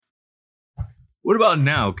What about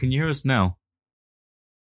now? Can you hear us now?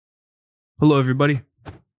 Hello, everybody.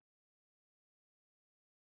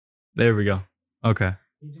 There we go. Okay.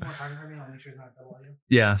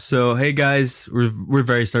 Yeah. So, hey guys, we're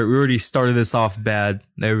very sorry. We already started this off bad.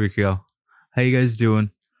 There we go. How you guys doing?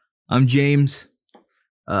 I'm James.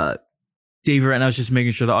 Dave right now is just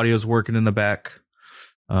making sure the audio is working in the back.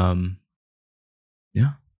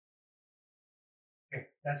 Yeah. Okay,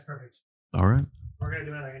 that's perfect. All right. We're gonna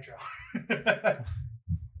do another intro.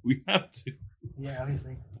 We have to. Yeah,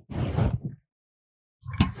 obviously.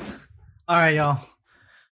 All right, y'all.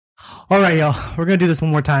 We're gonna do this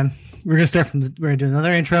one more time. We're gonna do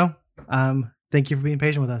another intro. Thank you for being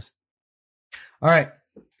patient with us. All right.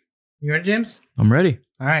 You ready, James? I'm ready.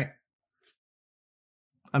 All right.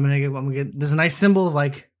 I'm gonna get this is a nice symbol of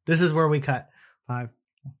like this is where we cut. 5.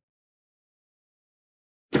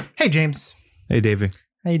 Hey, James. Hey, Davey.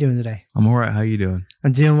 How you doing today? I'm all right. How you doing?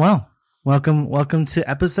 I'm doing well. Welcome to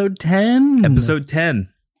episode 10. Episode 10.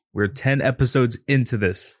 We're 10 episodes into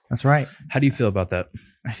this. That's right. How do you feel about that?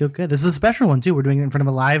 I feel good. This is a special one too. We're doing it in front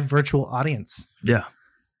of a live virtual audience. Yeah.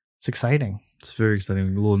 It's exciting. It's very exciting.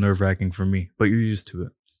 A little nerve-wracking for me, but you're used to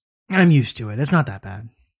it. I'm used to it. It's not that bad.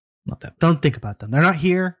 Not that bad. Don't think about them. They're not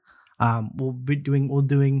here. We'll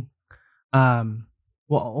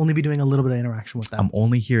only be doing a little bit of interaction with them. I'm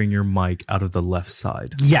only hearing your mic out of the left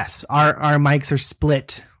side. Yes. Our mics are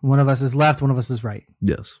split. One of us is left, one of us is right.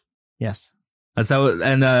 Yes. Yes. That's how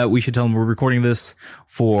and we should tell them we're recording this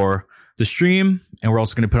for the stream, and we're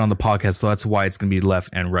also going to put it on the podcast, so that's why it's going to be left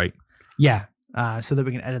and right. Yeah. So that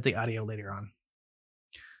we can edit the audio later on.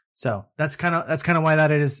 So that's kind of why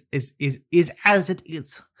that is as it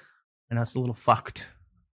is. And that's a little fucked.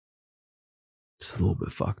 It's a little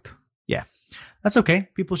bit fucked. Yeah. That's okay.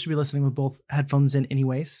 People should be listening with both headphones in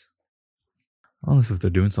anyways. Unless if they're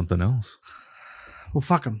doing something else. Well,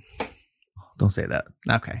 fuck them. Don't say that.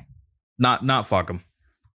 Okay. Not fuck them.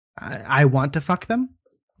 I want to fuck them.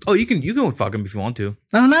 Oh, you can fuck them if you want to.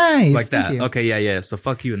 Oh, nice. Like that. Okay, yeah. So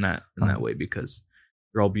fuck you in that way, because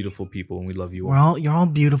you're all beautiful people and we love you. You're all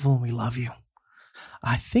beautiful and we love you.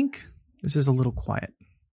 I think this is a little quiet.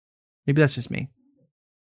 Maybe that's just me.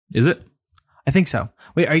 Is it? I think so.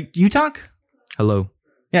 Wait, you talk? Hello.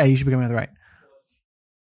 Yeah, you should be coming to the right.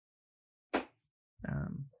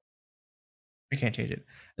 I can't change it.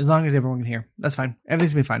 As long as everyone can hear. That's fine.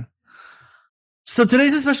 Everything's going to be fine. So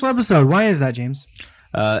today's a special episode. Why is that, James?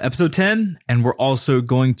 Episode 10, and we're also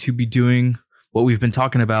going to be doing what we've been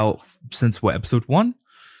talking about since episode 1?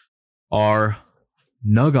 Our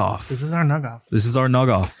Nug-Off. This is our Nug-Off. This is our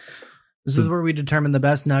Nug-Off. This is where we determine the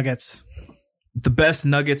best nuggets. The best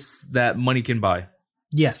nuggets that money can buy.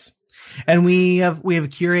 Yes. And we have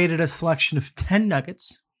curated a selection of 10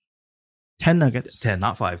 nuggets. 10 nuggets. 10,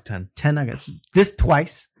 not 5, 10. 10 nuggets. This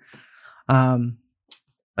twice.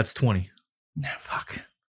 That's 20. Fuck.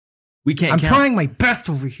 We can't I'm count. trying my best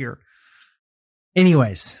over here.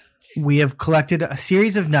 Anyways, we have collected a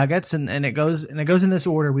series of nuggets and it goes in this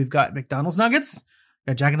order. We've got McDonald's nuggets,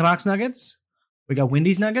 we got Jack in the Box nuggets, we got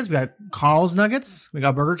Wendy's nuggets, we got Carl's nuggets, we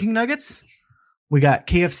got Burger King nuggets, we got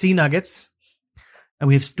KFC nuggets, and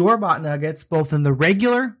we have store-bought nuggets, both in the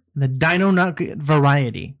regular and the Dino Nugget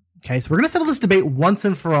variety. Okay, so we're going to settle this debate once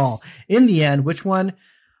and for all. In the end, which one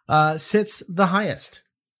sits the highest?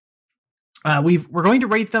 We're going to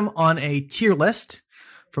rate them on a tier list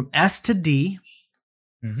from S to D.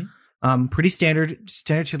 Mm-hmm. Pretty standard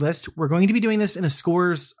tier list. We're going to be doing this in a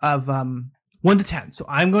scores of 1 to 10. So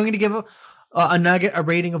I'm going to give a nugget a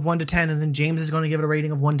rating of 1 to 10, and then James is going to give it a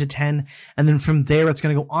rating of 1 to 10, and then from there it's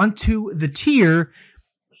going to go onto the tier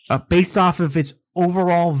based off of its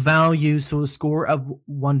overall value. So a score of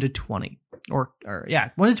 1 to 20, or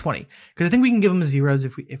 1 to 20, because I think we can give them zeros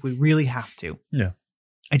if we really have to. Yeah.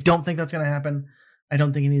 I don't think that's going to happen. I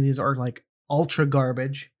don't think any of these are like ultra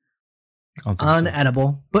garbage,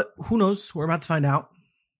 unedible, but who knows? We're about to find out.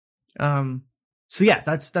 So yeah,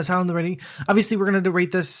 that's how I'm the rating. Obviously, we're going to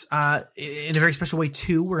rate this in a very special way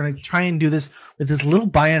too. We're going to try and do this with as little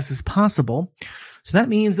bias as possible. So that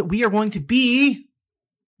means that we are going to be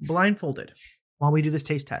blindfolded while we do this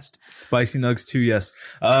taste test. Spicy nugs too, yes.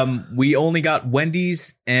 We only got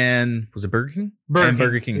Wendy's and was it Burger King?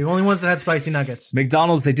 Burger King. The only ones that had spicy nuggets.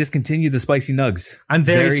 McDonald's, they discontinued the spicy nugs. I'm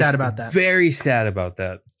very sad about that. Very sad about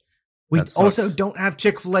that. We also don't have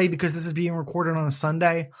Chick-fil-A because this is being recorded on a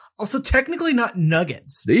Sunday. Also, technically not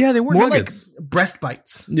nuggets. Yeah, they were more nuggets. Like breast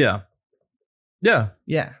bites. Yeah.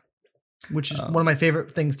 Which is one of my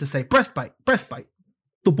favorite things to say. Breast bite.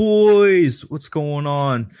 The boys, what's going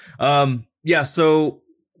on? Yeah. So,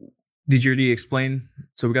 did you already explain?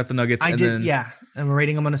 So we got the nuggets. I did. Yeah. and we're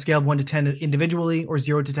rating them on a scale of 1 to 10 individually or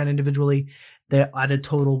 0 to 10 individually. The added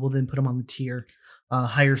total will then put them on the tier.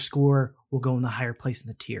 Higher score will go in the higher place in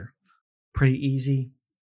the tier. Pretty easy,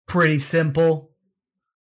 pretty simple.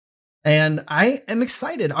 And I am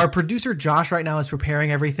excited. Our producer Josh right now is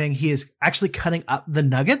preparing everything. He is actually cutting up the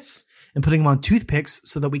nuggets and putting them on toothpicks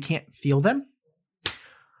so that we can't feel them.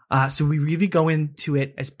 So we really go into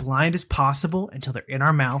it as blind as possible until they're in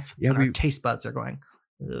our mouth and our taste buds are going.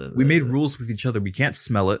 We made rules with each other. We can't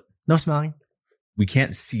smell it. No smelling. We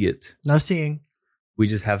can't see it. No seeing. We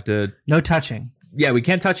just have to. No touching. Yeah, we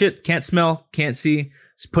can't touch it. Can't smell. Can't see.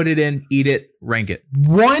 Just put it in. Eat it. Rank it.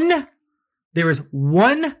 There is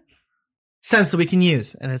one sense that we can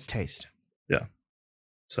use, and it's taste. Yeah.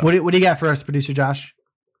 So what do you got for us, producer Josh?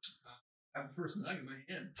 I have the first nug in my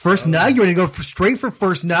hand. First nug? You ready to go straight for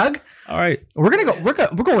first nug? All right. We're gonna go.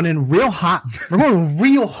 We're going in real hot. We're going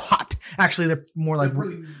real hot. Actually, they're more like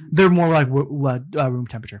room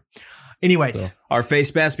temperature. Anyways, so, our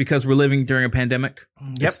face masks because we're living during a pandemic.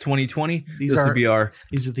 Yep. It's 2020. These are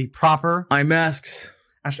the proper eye masks.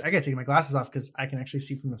 Actually, I gotta take my glasses off because I can actually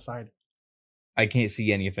see from the side. I can't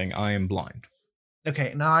see anything. I am blind.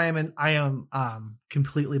 Okay, now I am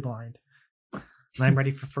completely blind. And I'm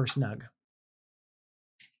ready for first nug.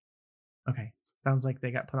 Okay. Sounds like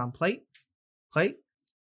they got put on plate. Okay.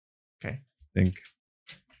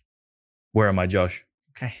 Where am I, Josh?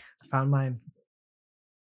 Okay. I found mine.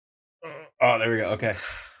 Oh, there we go. Okay.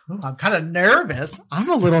 Oh, I'm kind of nervous. I'm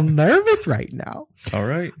a little nervous right now. All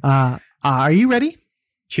right. Are you ready?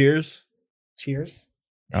 Cheers. Cheers.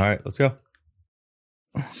 All right, let's go.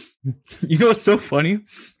 You know what's so funny?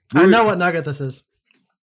 I know what nugget this is.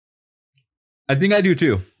 I think I do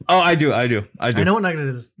too. Oh, I do. I know what nugget it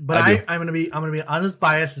is, but I'm gonna be as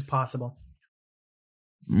biased as possible.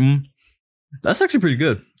 That's actually pretty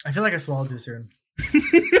good. I feel like I swallowed too soon.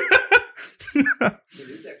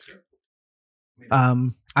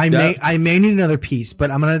 I may need another piece,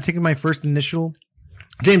 but I'm gonna take my first initial.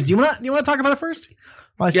 James, do you want to talk about it first?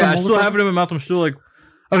 I still have it in my mouth. I'm still like.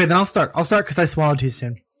 Okay, then I'll start. I'll start because I swallowed too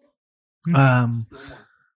soon. Yeah,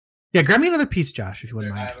 grab me another piece, Josh, if you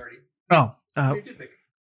wouldn't mind. Oh,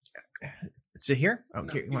 is it here? Oh,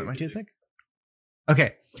 here, you want my toothpick?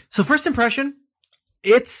 Okay, so first impression,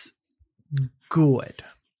 it's good.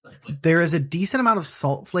 There is a decent amount of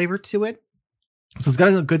salt flavor to it, so it's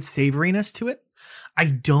got a good savoriness to it. I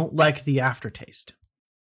don't like the aftertaste.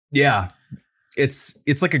 Yeah,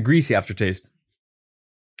 it's like a greasy aftertaste.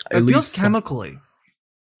 It feels chemically.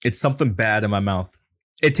 It's something bad in my mouth.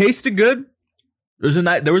 It tasted good. There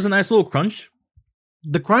was a nice little crunch.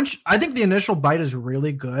 The crunch, I think the initial bite is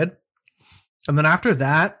really good. And then after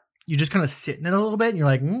that, you just kind of sit in it a little bit and you're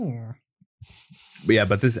like,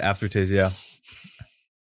 But this aftertaste, yeah.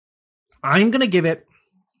 I'm going to give it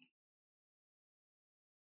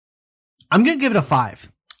a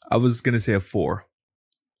 5. I was going to say a 4.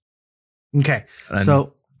 Okay.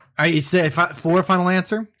 So you say 4 final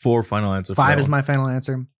answer? 4 final answer. 5 is my final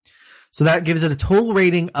answer. So that gives it a total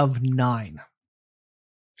rating of 9.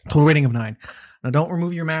 Total rating of 9. Now don't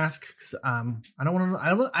remove your mask. I don't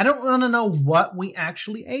want to know what we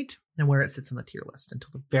actually ate and where it sits on the tier list until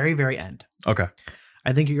the very, very end. Okay.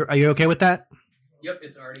 I think are you okay with that? Yep,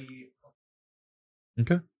 it's already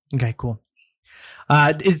okay. Okay, cool.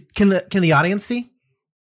 Can the audience see?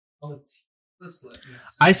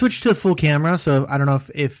 I switched to full camera, so I don't know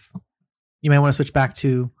if you might want to switch back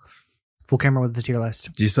to full camera with the tier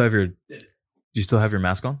list. Do you still have your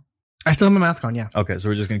mask on? I still have my mask on, yeah. Okay, so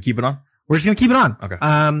we're just gonna keep it on? We're just gonna keep it on. Okay.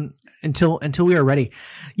 Until we are ready.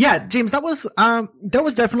 Yeah, James, that was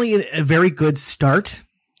definitely a very good start.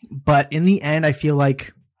 But in the end, I feel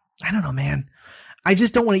like, I don't know, man. I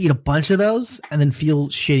just don't want to eat a bunch of those and then feel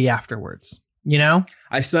shitty afterwards. You know?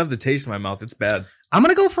 I still have the taste in my mouth. It's bad. I'm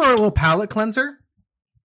gonna go for a little palate cleanser.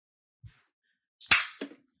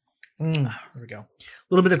 There we go. A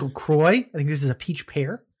little bit of LaCroix. I think this is a peach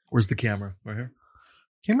pear. Where's the camera? Right here.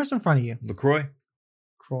 Camera's in front of you. LaCroix.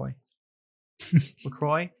 LaCroix.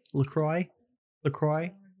 LaCroix. LaCroix.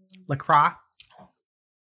 LaCroix. LaCroix.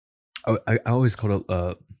 I always call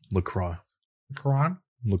it LaCroix. LaCroix.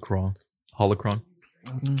 LaCroix. Holocron.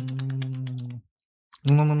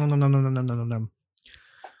 No.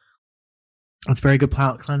 It's very good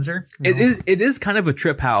palate cleanser. No. It is kind of a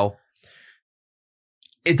trip how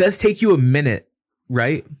it does take you a minute,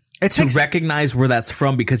 right? To recognize where that's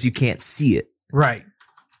from because you can't see it. Right.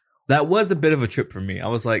 That was a bit of a trip for me. I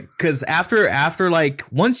was like, because after like,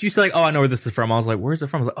 once you say like, oh, I know where this is from. I was like, where's it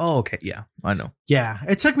from? I was like, oh, okay. Yeah, I know. Yeah.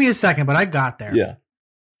 It took me a second, but I got there. Yeah.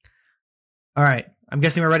 All right. I'm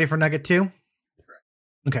guessing we're ready for Nugget 2?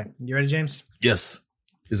 Okay. You ready, James? Yes.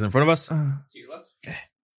 Is it in front of us? To your left.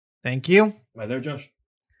 Thank you. Right there, Josh.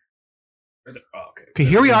 Right there. Oh, okay. Okay,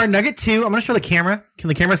 here we are. Nugget 2. I'm going to show the camera. Can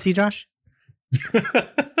the camera see, Josh? More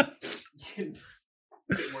to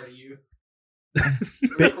you. Yeah,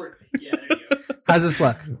 there you go. How's this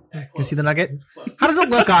look? Yeah, Can you see the close. nugget? Close. How does it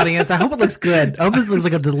look, audience? I hope it looks good. I hope this looks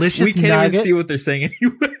like a delicious We can't nugget. even see what they're saying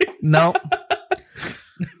anyway. No.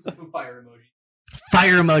 Fire emoji.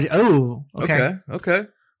 Fire emoji. Oh, okay. Okay.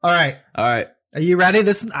 All right. All right. Are you ready?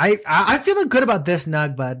 This I feeling good about this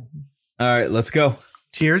nug, bud. All right. Let's go.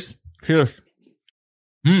 Cheers. Here.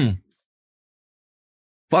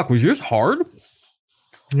 Fuck, was yours hard?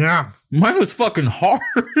 Yeah. Mine was fucking hard.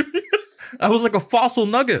 I was like a fossil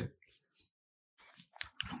nugget.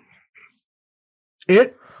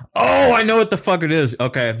 Oh, I know what the fuck it is.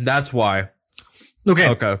 Okay, that's why.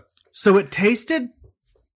 Okay. So it tasted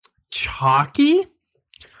chalky,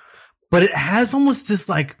 but it has almost this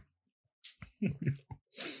like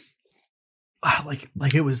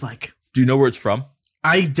it was like, Do you know where it's from?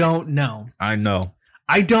 I don't know. I know.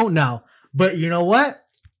 But you know what?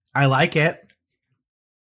 I like it.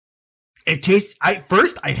 It tastes,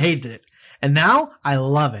 first I hated it, and now I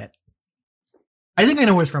love it. I think I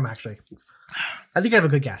know where it's from, actually. I think I have a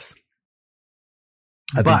good guess.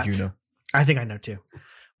 I think you know. I think I know too.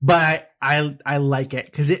 But I like it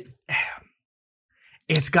because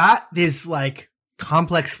it's got this like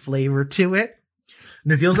complex flavor to it.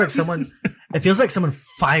 And it feels like someone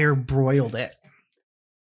fire broiled it.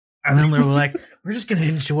 And then they're like, we're just gonna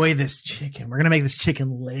enjoy this chicken. We're gonna make this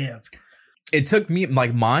chicken live. It took me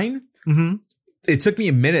like mine. Mm-hmm. It took me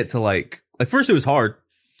a minute to like first it was hard.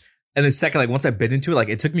 And then second, like once I bit into it, like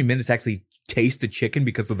it took me minutes to actually taste the chicken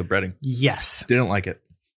because of the breading. Yes. Didn't like it.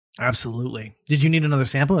 Absolutely. Did you need another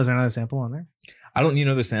sample? Is there another sample on there? I don't need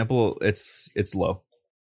another sample. It's low.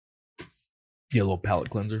 Yeah, a little palate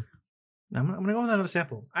cleanser. I'm gonna go with another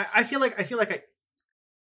sample. I feel like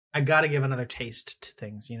I gotta give another taste to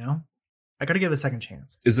things, you know? I gotta give it a second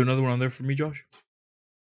chance. Is there another one on there for me, Josh?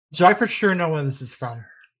 So I for sure know where this is from.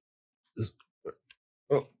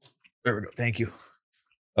 Oh, there we go. Thank you.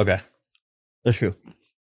 Okay. That's true.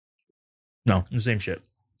 No, the same shit.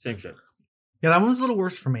 Same shit. Yeah, that one's a little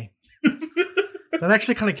worse for me. That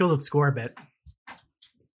actually kind of killed the score a bit.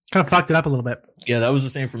 Kind of fucked it up a little bit. Yeah, that was the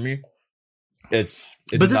same for me. It's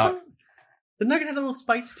but this not. one, the nugget had a little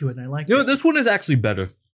spice to it, and I like You know, it. this one is actually better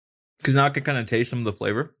because now I can kind of taste some of the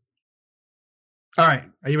flavor. All right,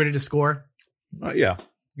 are you ready to score? Yeah,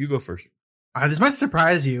 you go first. This might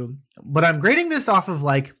surprise you, but I'm grading this off of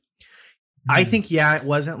like, I think, it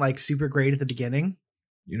wasn't like super great at the beginning.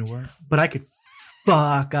 You know what? But I could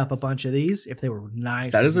fuck up a bunch of these if they were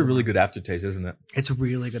nice. That is a really good aftertaste, isn't it? It's a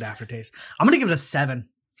really good aftertaste. I'm going to give it a 7.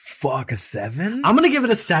 Fuck, a 7? I'm going to give it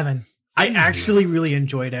a 7. I actually really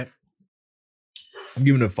enjoyed it. I'm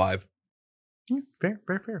giving it a 5.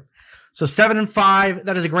 Fair. So 7 and 5,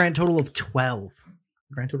 that is a grand total of 12.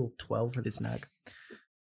 Grand total of 12 for this nug.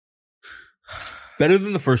 Better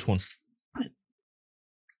than the first one.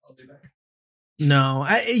 I'll be back. No,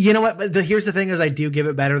 you know what? But here's the thing: is I do give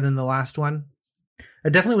it better than the last one.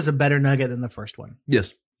 It definitely was a better nugget than the first one.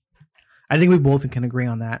 Yes. I think we both can agree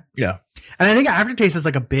on that. Yeah. And I think aftertaste is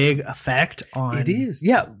like a big effect on. It is.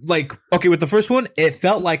 Yeah. Like, okay, with the first one, it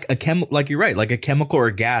felt like like you're right, like a chemical or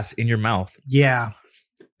gas in your mouth. Yeah.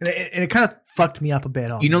 And it kind of fucked me up a bit.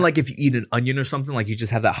 You know, like if you eat an onion or something, like you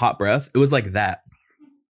just have that hot breath. It was like that.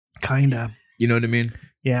 Kinda. You know what I mean?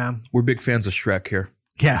 Yeah. We're big fans of Shrek here.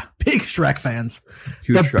 Yeah. Big Shrek fans.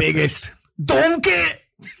 Huge the Shrek biggest. Donkey!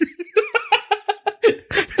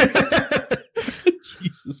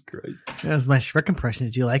 Jesus Christ. That was my Shrek impression.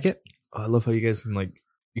 Did you like it? Oh, I love how you guys can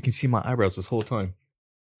you can see my eyebrows this whole time.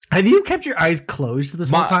 Have you kept your eyes closed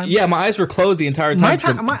this whole time? Yeah, my eyes were closed the entire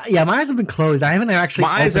time. My eyes have been closed. I haven't actually.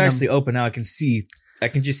 My eyes are opened actually them. open now. I can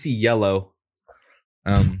just see yellow.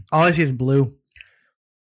 All I see is blue.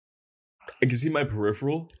 I can see my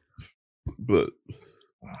peripheral, but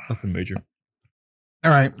nothing major. All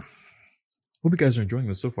right. Hope you guys are enjoying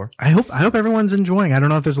this so far. I hope everyone's enjoying. I don't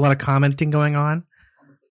know if there's a lot of commenting going on.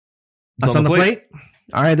 It's on the plate.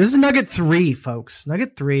 All right, this is Nugget 3, folks.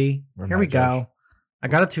 Nugget 3. Here we go. I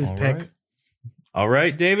got a toothpick. All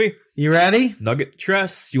right, Davey. You ready? Nugget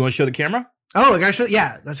Tress. You want to show the camera? Oh, I gotta show.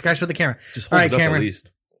 Yeah, let's gotta show the camera. Just hold it up Cameron. at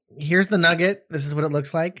least. Here's the nugget. This is what it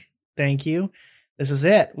looks like. Thank you. This is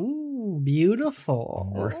it. Ooh,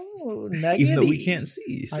 beautiful. Oh, nuggety. Even though we can't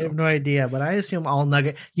see. So. I have no idea, but I assume all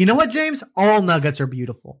nugget. You know what, James? All nuggets are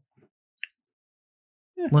beautiful.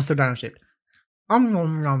 Yeah. Unless they're dino shaped.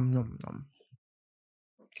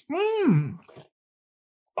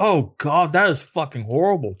 Oh God, that is fucking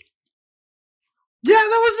horrible. Yeah,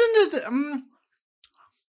 that was in the.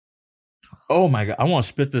 Oh my god, I want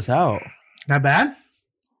to spit this out. Not bad.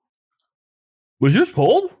 Was yours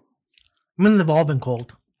cold? I mean, they've all been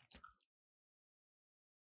cold.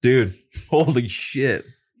 Dude, holy shit.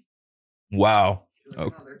 Wow.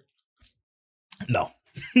 Okay. No.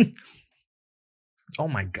 Oh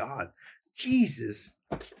my god. Jesus.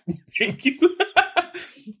 Thank you.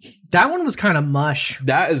 That one was kind of mush.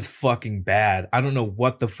 That is fucking bad. I don't know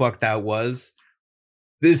what the fuck that was.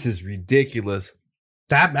 This is ridiculous.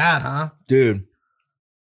 That bad, huh? Dude.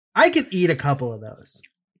 I could eat a couple of those.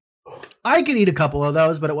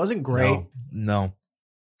 But it wasn't great. No.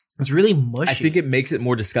 It's really mushy. I think it makes it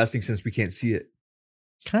more disgusting since we can't see it.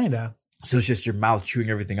 Kinda. So it's just your mouth chewing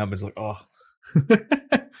everything up. It's like, oh.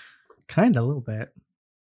 Kinda, a little bit.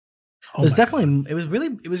 Oh it was definitely,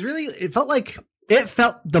 God. It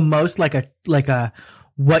felt the most like a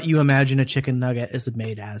what you imagine a chicken nugget is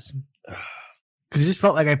made as. Because it just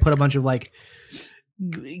felt like I put a bunch of like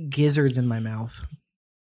gizzards in my mouth.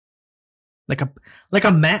 Like a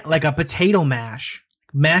potato mash.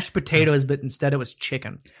 Mashed potatoes, but instead it was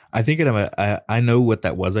chicken. I think I know what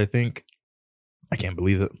that was, I think. I can't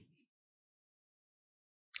believe it.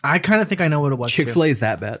 I kind of think I know what it was. Chick-fil-A is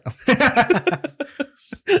that bad.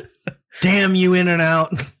 Damn you,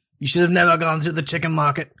 In-N-Out. You should have never gone through the chicken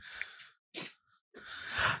market.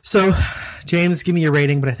 So, James, give me your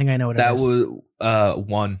rating, but I think I know what it is. That was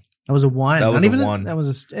 1. That was a 1. That was Not a even 1. That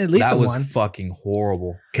was at least that a 1. That was fucking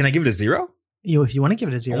horrible. Can I give it a 0? If you want to give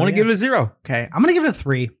it a 0. I want to give it a 0. Okay, I'm going to give it a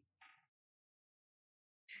 3.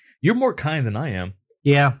 You're more kind than I am.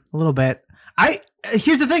 Yeah, a little bit.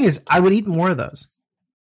 Here's the thing is, I would eat more of those.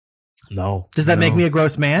 No. Does that make me a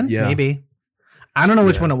gross man? Yeah. Maybe. I don't know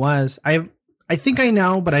which one it was. I think I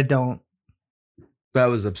know, but I don't. That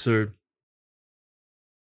was absurd.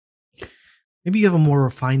 Maybe you have a more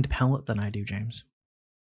refined palate than I do, James.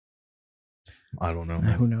 I don't know.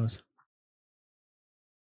 Who knows?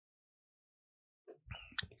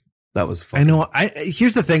 That was fucking... I know.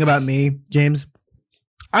 Here's the thing about me, James.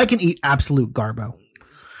 I can eat absolute garbo.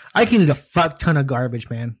 I can eat a fuck ton of garbage,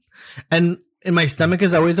 man. And my stomach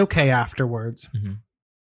is always okay afterwards. Mm-hmm.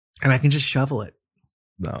 And I can just shovel it.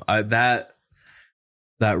 No, that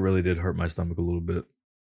really did hurt my stomach a little bit.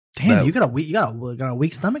 Damn, you got a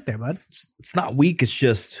weak stomach there, bud. It's not weak. It's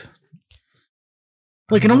just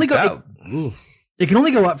well, it can only go. It can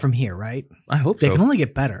only go up from here, right? I hope so. They can only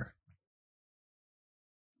get better.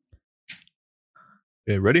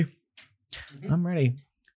 Okay, ready? I'm ready.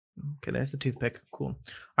 Okay, there's the toothpick. Cool.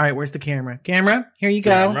 All right, where's the camera? Camera, here you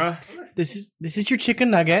go. Camera. This is your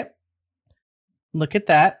chicken nugget. Look at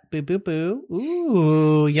that. Boo, boo, boo.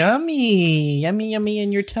 Ooh, yummy. Yummy, yummy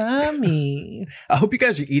in your tummy. I hope you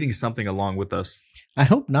guys are eating something along with us. I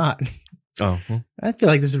hope not. Oh. Well. I feel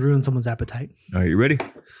like this would ruin someone's appetite. All right, you ready?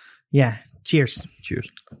 Yeah. Cheers. Cheers.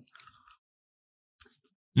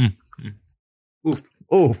 Oof.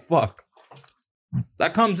 Oh, fuck.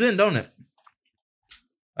 That comes in, don't it?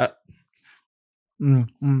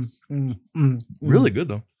 Really good,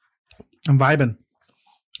 though. I'm vibing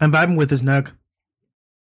with this nug.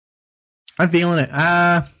 I'm feeling it.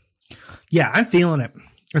 Yeah, I'm feeling it.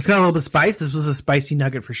 It's got a little bit of spice. This was a spicy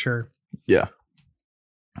nugget for sure. Yeah.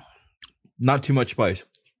 Not too much spice.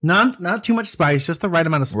 Not too much spice, just the right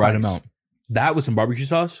amount of spice. Right amount. That with some barbecue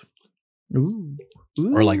sauce. Ooh.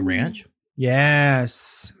 Or like ranch.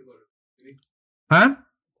 Yes. Huh?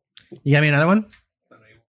 You got me another one?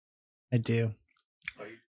 I do.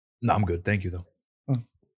 No, I'm good. Thank you, though. Oh.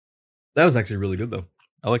 That was actually really good, though.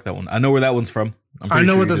 I like that one. I know where that one's from. I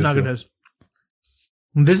know what this nugget is.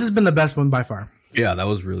 This has been the best one by far. Yeah, that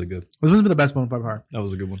was really good. This one's been the best one by far. That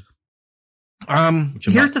was a good one.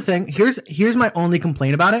 Here's the thing. Here's my only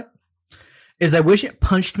complaint about it is I wish it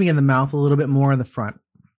punched me in the mouth a little bit more in the front.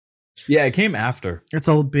 Yeah, it came after. It's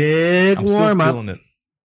a big warm up. Feeling it.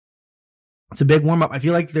 It's a big warm up. I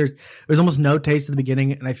feel like there's almost no taste at the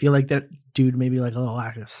beginning, and I feel like that dude maybe like a little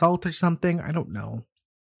lack of salt or something. I don't know.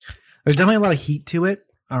 There's definitely a lot of heat to it,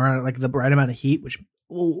 or like the right amount of heat. Which,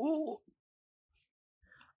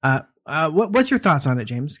 what's your thoughts on it,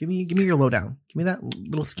 James? Give me your lowdown. Give me that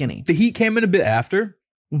little skinny. The heat came in a bit after.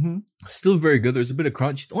 Mm-hmm. Still very good. There's a bit of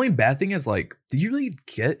crunch. The only bad thing is like, did you really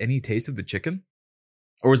get any taste of the chicken?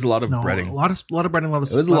 Or was it a lot of breading? A lot of breading, a lot of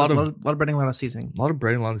breading, a lot of seasoning. A lot of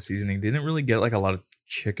breading, a lot of seasoning. Didn't really get like a lot of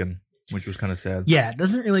chicken, which was kind of sad. Yeah, it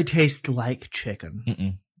doesn't really taste like chicken.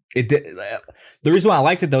 Mm-mm. It did. The reason why I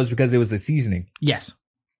liked it though is because it was the seasoning. Yes,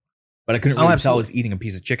 but I couldn't really tell I was eating a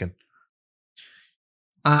piece of chicken.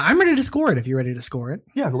 I'm ready to score it. If you're ready to score it,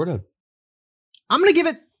 yeah, go right ahead. I'm gonna give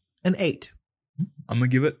it an 8. I'm gonna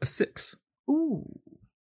give it a 6. Ooh,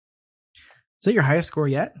 is that your highest score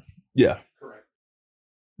yet? Yeah. Correct.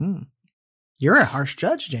 You're a harsh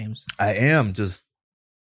judge, James. I am just.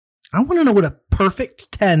 I want to know what a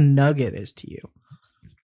perfect 10 nugget is to you.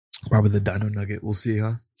 Probably the Dino Nugget. We'll see,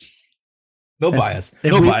 huh? No If- bias.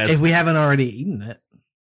 If No we, bias. If we haven't already eaten it.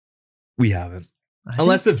 We haven't. I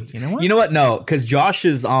Unless think- if you know what? you know what? No, because Josh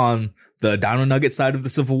is on the Dino Nugget side of the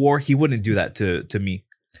Civil War. He wouldn't do that to me.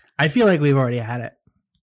 I feel like we've already had it.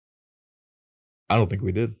 I don't think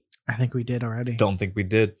we did. I think we did already. Don't think we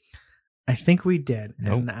did. I think we did.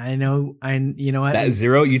 Nope. And I know, you know what? That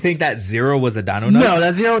zero. You think that zero was a Dino Nugget? No,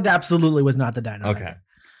 that zero absolutely was not the dino. Okay. Nugget.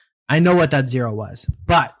 I know what that zero was,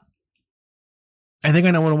 but I think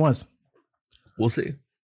I know what it was. We'll see.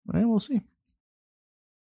 Well, we'll see.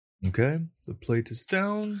 Okay. The plate is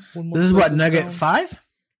down. One more This is plate what, Nugget down. 5?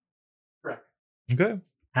 Okay.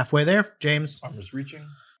 Halfway there, James. I'm just reaching.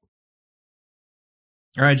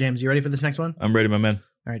 All right, James, you ready for this next one? I'm ready, my man.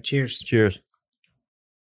 All right, cheers. Cheers.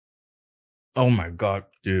 Oh my god,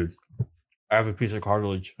 dude. I have a piece of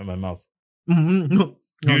cartilage in my mouth. Mm-hmm. No,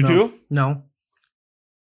 You no. too? No.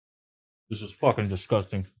 This is fucking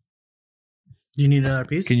disgusting. Do you need another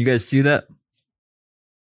piece? Can you guys see that?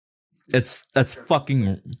 That's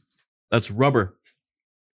rubber.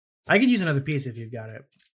 I could use another piece if you've got it.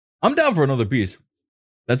 I'm down for another piece.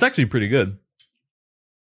 That's actually pretty good.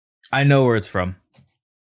 I know where it's from.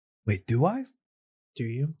 Wait, do I? Do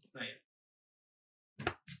you?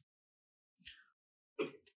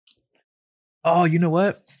 Oh, you know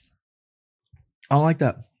what? I don't like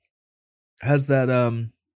that. Has that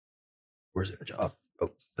where's it? Oh,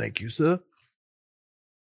 thank you, sir.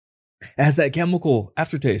 It has that chemical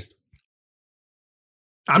aftertaste.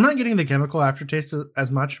 I'm not getting the chemical aftertaste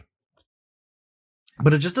as much,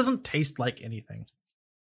 but it just doesn't taste like anything.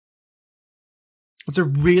 It's a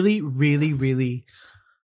really, really, really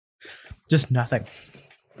just nothing.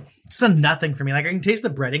 It's a nothing for me. Like I can taste the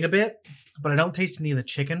breading a bit, but I don't taste any of the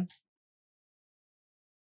chicken.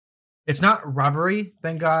 It's not rubbery,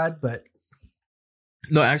 thank God, but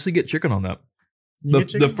No, I actually get chicken on that. you get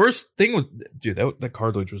The chicken? first thing was, dude, that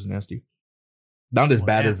cartilage was nasty. Not as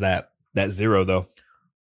bad yeah. as that zero though,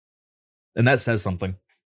 and that says something.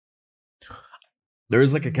 There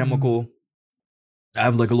is like a chemical. I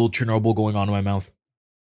have like a little Chernobyl going on in my mouth.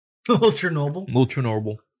 a little Chernobyl. A little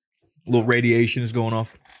Chernobyl. A little radiation is going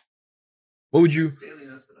off. What would you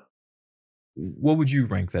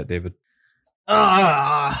rank that, David?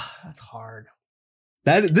 That's hard.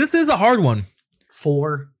 This is a hard one.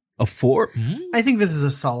 4. A 4? I think this is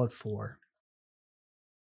a solid 4.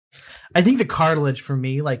 I think the cartilage for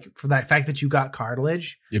me, like for that fact that you got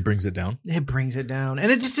cartilage, It brings it down. it brings it down.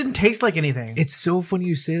 And it just didn't taste like anything. It's so funny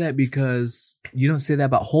you say that because you don't say that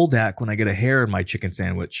about Holdak when I get a hair in my chicken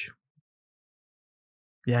sandwich.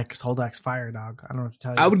 Yeah, because Holdak's fire, dog. I don't know what to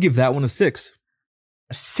tell you. I would give that one a 6.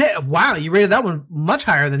 Wow, you rated that one much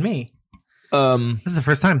higher than me. This is the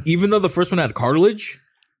first time. Even though the first one had cartilage,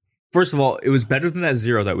 first of all, it was better than that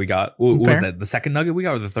zero that we got. What was Fair. that? The second nugget we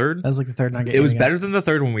got or the third? That was like the third nugget. It was better than the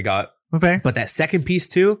third one we got. Okay. But that second piece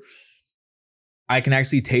too, I can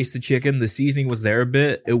actually taste the chicken. The seasoning was there a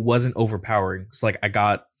bit. It wasn't overpowering. It's like I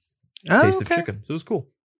got taste of chicken. So it was cool.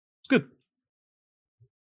 It's good.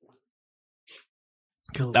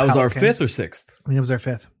 That was our 5th or 6th? I think it was our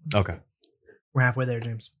 5th. Okay. We're halfway there,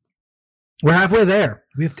 James. We're halfway there.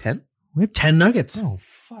 We have 10? We have 10 nuggets. Oh,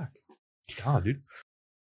 fuck. God, dude.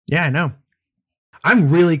 Yeah, I know.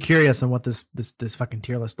 I'm really curious on what this fucking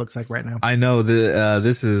tier list looks like right now. I know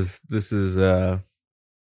this is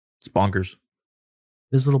it's bonkers.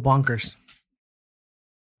 This little bonkers.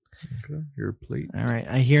 Okay, your plate. All right,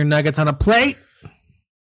 I hear nuggets on a plate.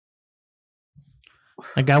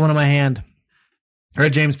 I got one in my hand. All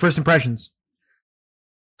right, James, first impressions.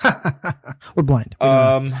 We're blind.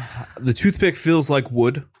 The toothpick feels like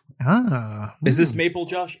wood. Is this ooh. maple,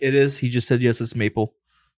 Josh? It is. He just said yes, it's maple.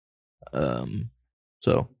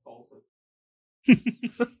 So. All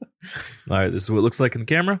right, this is what it looks like in the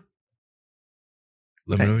camera.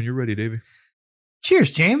 Let me know when you're ready, Davey.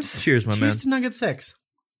 Cheers, James. Cheers, my man. Cheers to Nugget 6.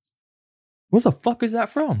 Where the fuck is that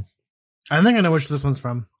from? I think I know which this one's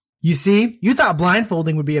from. You see, you thought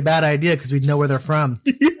blindfolding would be a bad idea because we'd know where they're from.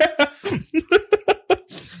 Yeah.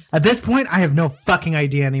 At this point, I have no fucking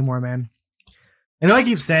idea anymore, man. I know I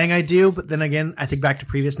keep saying I do, but then again, I think back to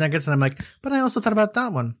previous nuggets and I'm like, but I also thought about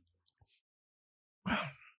that one.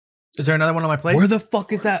 Is there another one on my plate? Where the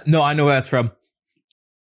fuck is that? No, I know where that's from.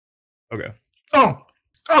 Okay. Oh,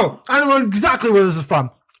 I know exactly where this is from.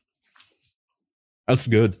 That's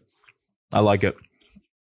good. I like it.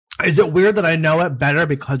 Is it weird that I know it better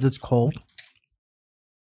because it's cold?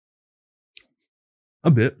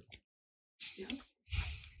 A bit.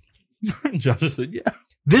 Josh said, yeah.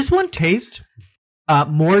 This one tastes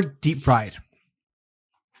more deep fried.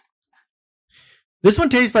 This one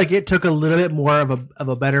tastes like it took a little bit more of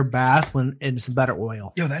a better bath when in some better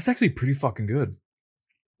oil. Yo, that's actually pretty fucking good.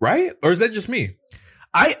 Right? Or is that just me?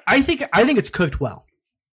 I think it's cooked well.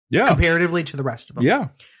 Yeah. Comparatively to the rest of them. Yeah.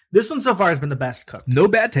 This one so far has been the best cooked. No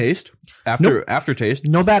bad taste. Aftertaste.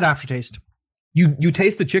 No bad aftertaste. You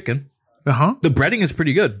taste the chicken. Uh-huh. The breading is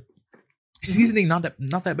pretty good. Seasoning not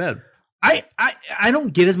that bad. I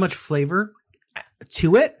don't get as much flavor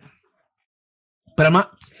to it, but I'm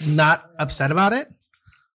not upset about it.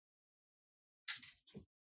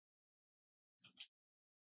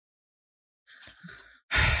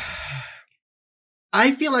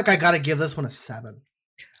 I feel like I got to give this one a 7.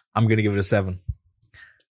 I'm going to give it a 7.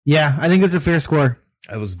 Yeah, I think it's a fair score.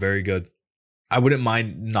 That was very good. I wouldn't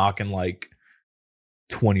mind knocking like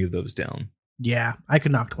 20 of those down. Yeah, I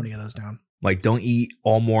could knock 20 of those down. Like, don't eat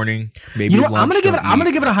all morning. Maybe you know what? lunch, I'm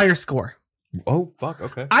gonna give it a higher score. Oh fuck!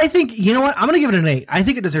 Okay. I think you know what? I'm gonna give it an 8. I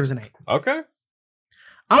think it deserves an 8. Okay.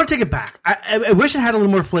 I'm gonna take it back. I wish it had a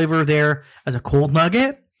little more flavor there as a cold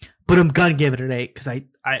nugget, but I'm gonna give it an 8 because I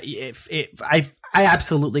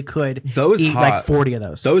absolutely could Those eat hot, like 40 of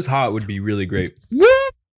those. Those hot would be really great.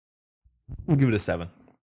 We'll give it a 7.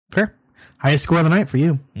 Fair. Highest score of the night for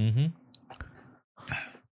you. Mm-hmm.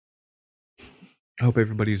 I hope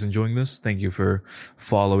everybody's enjoying this. Thank you for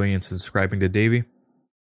following and subscribing to Davey.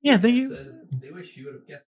 Yeah, thank you. They wish you would have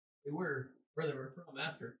guessed where they were from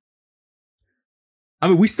after. I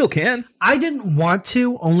mean, we still can. I didn't want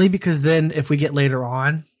to, only because then if we get later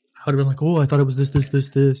on, I would have been like, oh, I thought it was this.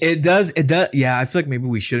 It does. Yeah, I feel like maybe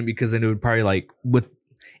we shouldn't because then it would probably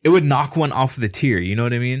it would knock one off the tier. You know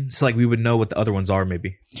what I mean? So like we would know what the other ones are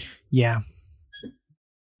maybe. Yeah.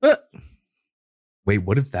 Wait,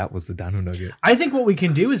 what if that was the Dino Nugget? I think what we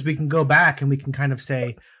can do is we can go back and we can kind of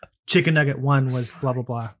say chicken nugget 1 was blah blah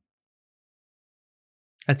blah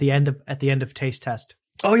at the end of taste test.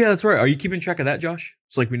 Oh yeah, that's right. Are you keeping track of that, Josh?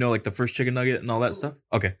 So like we know like the first chicken nugget and all that stuff?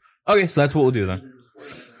 Okay, so that's what we'll do then.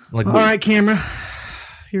 Like, all right, camera.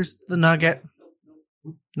 Here's the nugget.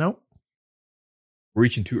 Nope. We're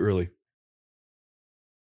reaching too early.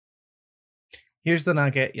 Here's the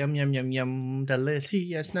nugget. Yum yum yum yum.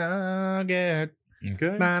 Delicious nugget.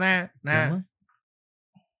 Okay. Nah.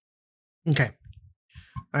 Okay.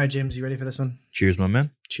 All right, James, you ready for this one? Cheers, my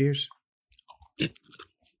man. Cheers.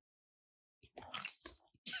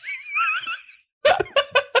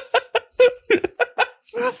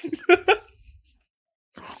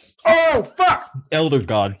 Oh, fuck! Elder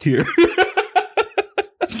God tier.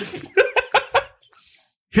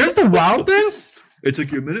 Here's the wild thing. It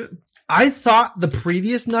took you a minute? I thought the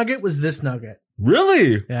previous nugget was this nugget.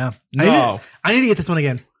 Really? Yeah. No. I need to get this one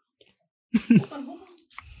again.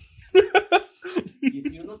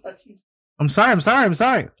 I'm sorry.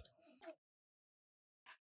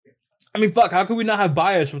 I mean, fuck, how could we not have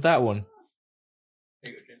bias with that one?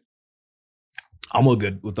 I'm all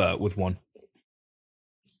good with one.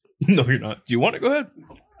 No, you're not. Do you want it? Go ahead.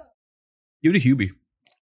 Give it to Hubie.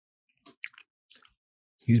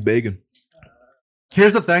 He's begging.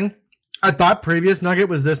 Here's the thing. I thought previous nugget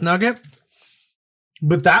was this nugget,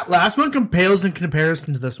 but that last one pales in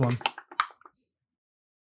comparison to this one.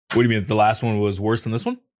 What do you mean? The last one was worse than this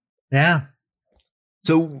one? Yeah.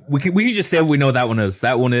 So we can just say what we know that one is.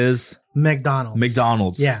 That one is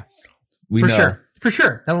McDonald's. Yeah. We for know. Sure. For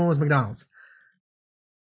sure. That one was McDonald's.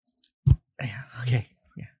 Yeah. Okay.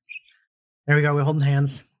 Yeah. There we go. We're holding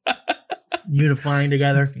hands. Unifying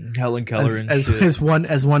together. Helen Keller as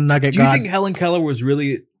one nugget. Do you think Helen Keller was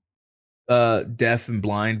really deaf and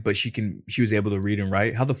blind, but she was able to read and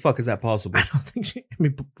write? How the fuck is that possible? I don't think she. I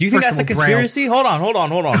mean, do you think that's a conspiracy? Hold on.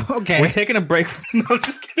 Okay, we're taking a break. No, I'm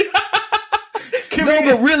just kidding.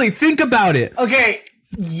 But really, think about it. Okay,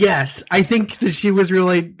 yes, I think that she was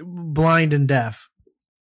really blind and deaf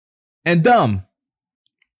and dumb.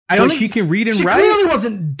 I don't think she can read and write. She clearly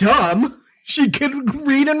wasn't dumb. She could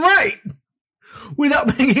read and write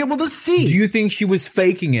without being able to see. Do you think she was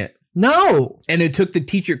faking it? No. And it took the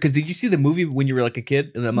teacher, because did you see the movie when you were like a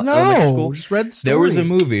kid in elementary school? Just read stories. There was a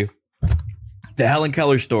movie, the Helen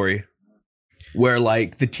Keller story, where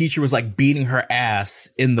like the teacher was like beating her ass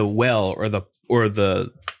in the well or the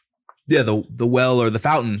well or the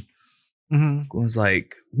fountain. Mm-hmm. It was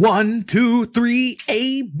like 1, 2, 3,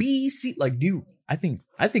 A, B, C. Like, dude, I think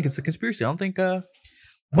it's a conspiracy. I don't think.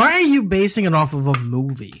 Why are you basing it off of a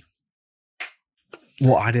movie?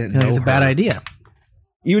 Well, I didn't know. It's a bad idea.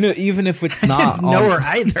 Even if it's not, I didn't know her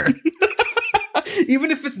either. Even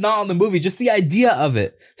if it's not on the movie, just the idea of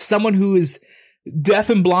it. Someone who is deaf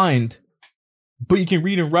and blind, but you can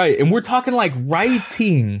read and write, and we're talking like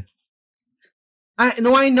writing.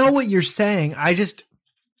 I know what you're saying.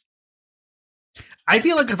 I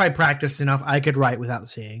feel like if I practiced enough, I could write without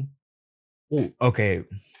seeing. Ooh, okay,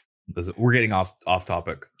 we're getting off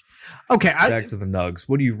topic. Okay, Back to the nugs.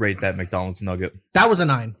 What do you rate that McDonald's nugget? that was a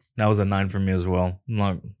 9. That was a 9 for me as well.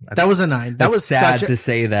 That was a 9. That was sad such to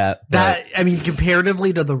say that. that. I mean,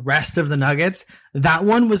 comparatively to the rest of the nuggets, that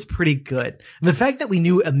one was pretty good. The fact that we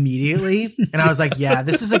knew immediately, and I was like, "Yeah,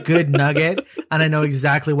 this is a good nugget," and I know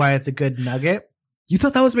exactly why it's a good nugget. You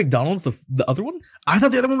thought that was McDonald's, the other one? I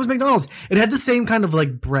thought the other one was McDonald's. It had the same kind of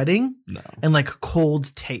like breading and like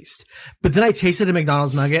cold taste. But then I tasted a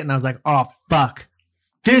McDonald's nugget, and I was like, "Oh fuck,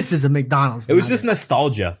 this is a McDonald's." It was nugget. just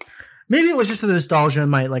nostalgia. Maybe it was just the nostalgia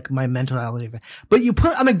and my mentality of it. But you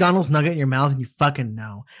put a McDonald's nugget in your mouth and you fucking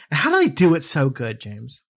know. And how do they do it so good,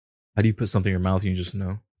 James? How do you put something in your mouth and you just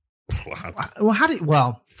know?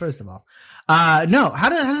 Well, first of all, no. How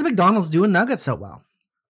does McDonald's do a nugget so well?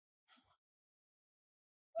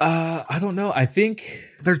 I don't know. I think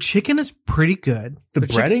Their chicken is pretty good. the Their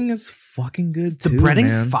breading is fucking good too. the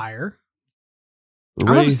breading's man. fire.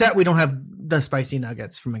 Really? I'm upset we don't have the spicy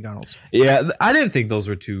nuggets from McDonald's. Yeah, I didn't think those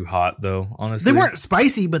were too hot though. Honestly, They weren't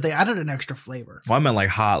spicy, but they added an extra flavor. Well, I meant like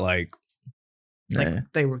hot, like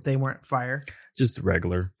They weren't fire. just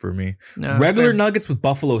regular for me. No, Regular they're- nuggets with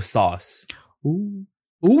buffalo sauce. Ooh.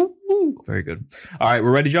 Ooh. Very good. All right,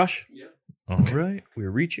 we're ready, Josh? Yeah. All right, we're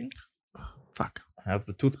reaching. Fuck. I have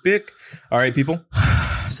the toothpick. All right, people.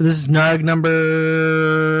 So this is nug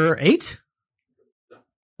number 8.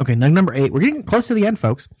 Okay, nug number 8. We're getting close to the end,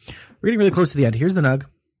 folks. We're getting really close to the end. Here's the nug.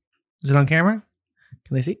 Is it on camera?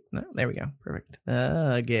 Can they see? No, there we go. Perfect.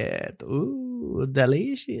 Nugget. Ooh,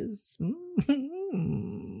 delicious.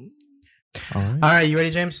 Mm. All right, All right, you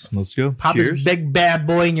ready, James? let's go. Pop Cheers. this big bad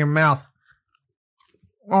boy in your mouth.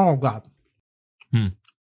 Oh god. It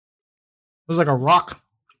was like a rock.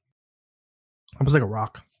 It was like a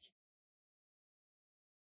rock.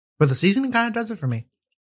 But the seasoning kind of does it for me.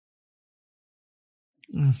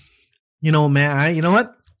 You know, man, you know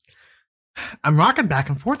what? I'm rocking back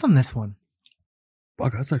and forth on this one.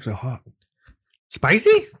 Fuck, that's actually hot.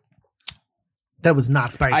 Spicy? That was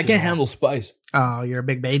not spicy. I can't at all. handle spice. Oh, you're a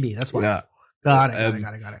big baby. That's why. Yeah, Got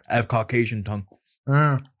it. I have Caucasian tongue.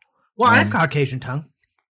 Well, I have Caucasian tongue.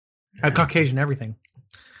 I have Caucasian everything.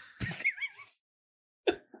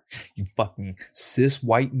 You fucking cis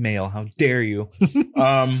white male. How dare you?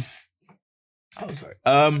 Oh, sorry.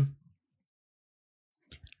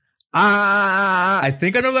 I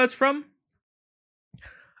think I know where that's from.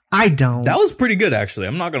 I don't. That was pretty good, actually.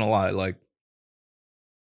 I'm not gonna lie. Like,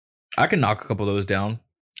 I can knock a couple of those down.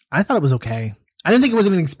 I thought it was okay. I didn't think it was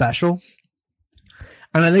anything special.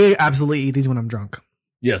 And I think I absolutely eat these when I'm drunk.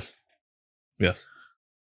 Yes.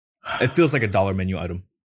 It feels like a dollar menu item.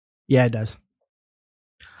 Yeah, it does.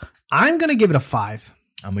 I'm going to give it a 5.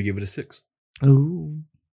 I'm gonna give it a 6. Ooh.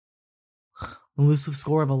 Elusive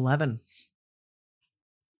score of 11.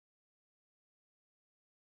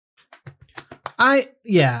 I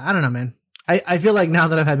don't know, man. I feel like now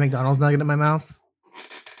that I've had McDonald's nugget in my mouth,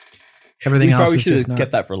 everything We else probably is should just have not.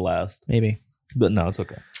 kept that for last. Maybe. But no, it's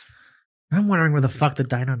okay. I'm wondering where the fuck the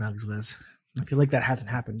Dino Nugs was. I feel like that hasn't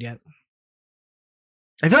happened yet.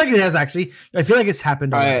 I feel like it has actually. I feel like it's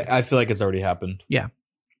happened already. I feel like it's already happened. Yeah.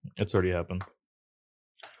 It's already happened.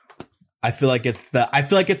 I feel like it's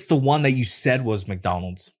the one that you said was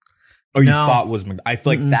McDonald's. Or you No. thought was McDonald's. I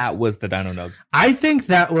feel like Mm-mm. that was the Dino Nug. I think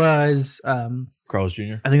that was. Carl's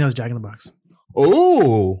Jr. I think that was Jack in the Box.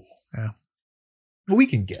 Oh. Yeah. Well, we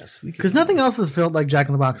can guess. Because nothing else has felt like Jack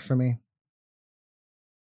in the Box for me.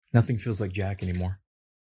 Nothing feels like Jack anymore.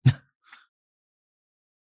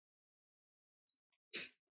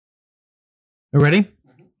 You ready?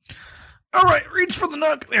 All right, reach for the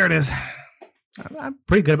nug. There it is. I'm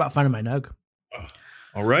pretty good about finding my nug.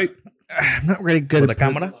 All right. I'm not really good For the at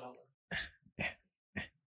camera.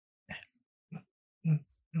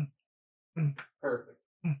 Perfect.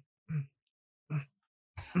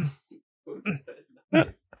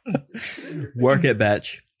 Work it,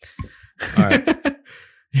 batch. All right.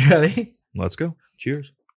 You ready? Let's go.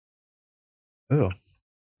 Cheers. Oh.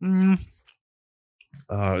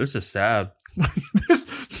 This is sad.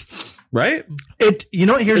 Right? You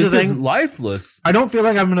know what? Here's the This is thing. lifeless. I don't feel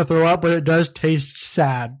like I'm gonna throw up, but it does taste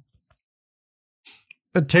sad.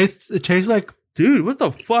 It tastes like Dude, what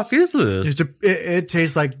the fuck is this? it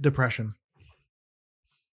tastes like depression.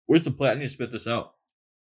 Where's the plate? I need to spit this out.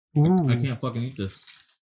 Ooh. I can't fucking eat this.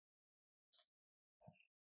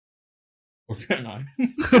 Or can I?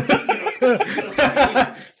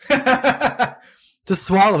 Just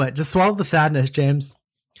swallow it. Just swallow the sadness, James.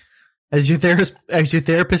 As your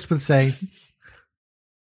therapist would say,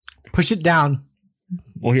 push it down.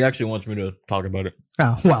 Well, he actually wants me to talk about it.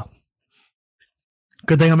 Oh well.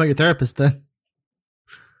 Good thing I'm not your therapist then.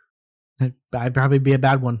 I'd probably be a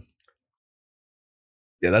bad one.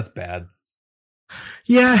 Yeah, that's bad.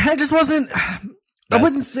 Yeah, it just wasn't. I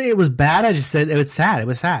wouldn't say it was bad. I just said it was sad. It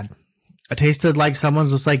was sad. I tasted like someone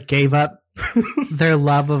just like gave up their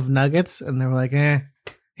love of nuggets, and they were like,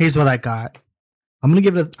 here's what I got. I'm gonna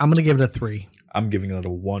give it a 3. I'm giving it a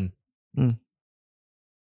 1. Mm.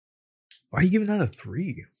 Why are you giving that a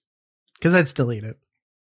 3? Because I'd still eat it.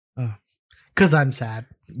 Oh. Because I'm sad.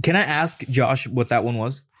 Can I ask Josh what that one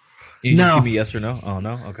was? You just give me yes or no? Oh,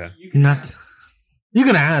 no? Okay. You can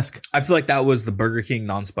ask. I feel like that was the Burger King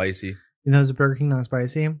non-spicy. That was a Burger King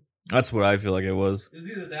non-spicy? That's what I feel like it was. It was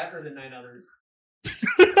either that or the 9 others.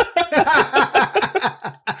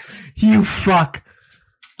 You fuck.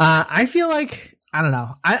 I feel like, I don't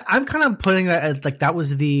know. I'm kind of putting that as like that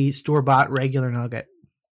was the store-bought regular nugget.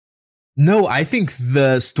 No, I think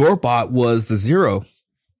the store-bought was the 0.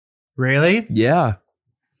 Really? Yeah.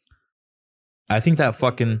 I think that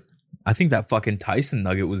fucking Tyson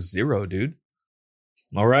nugget was 0, dude.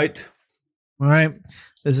 All right.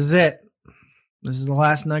 This is it. This is the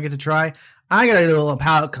last nugget to try. I gotta do a little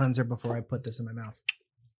palate cleanser before I put this in my mouth.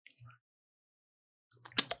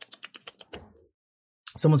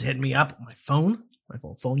 Someone's hitting me up on my phone. My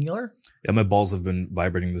phoneular. Yeah, my balls have been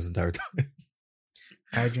vibrating this entire time.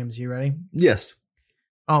 All right, James, you ready? Yes.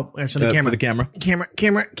 Oh, there's the camera. For the camera.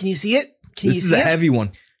 Camera. Can you see it? This is a heavy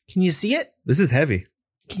one. Can you see it? This is heavy.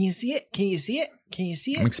 Can you see it? Can you see it? Can you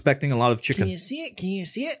see it? I'm expecting a lot of chicken. Can you see it? Can you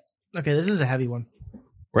see it? Okay, this is a heavy one.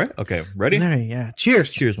 Right? Okay. Ready? Yeah.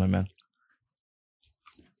 Cheers. Cheers, my man.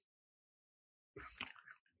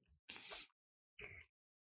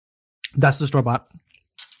 That's the store-bought.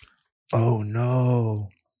 Oh, no.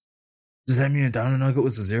 Does that mean a Dino Nugget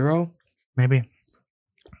was a 0? Maybe.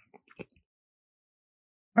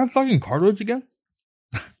 I have fucking cartilage again?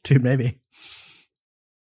 Dude, maybe.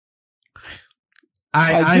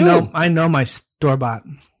 I know my store-bought.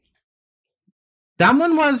 That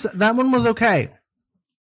one was okay.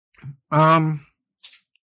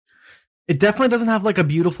 It definitely doesn't have like a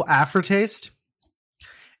beautiful aftertaste.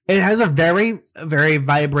 It has a very, very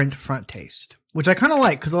vibrant front taste, which I kind of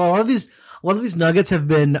like because a lot of these nuggets have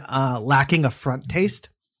been lacking a front taste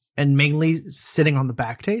and mainly sitting on the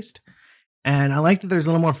back taste. And I like that there's a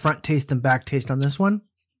little more front taste than back taste on this one.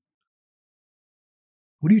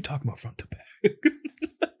 What are you talking about, front to back?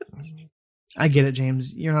 I get it,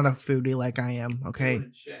 James. You're not a foodie like I am, okay?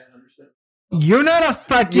 You're not a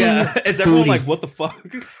fucking is everyone foodie. like, what the fuck?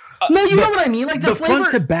 No, you know what I mean? Like the flavor, front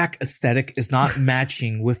to back aesthetic is not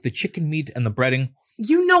matching with the chicken meat and the breading.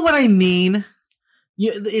 You know what I mean?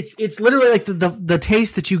 It's literally like the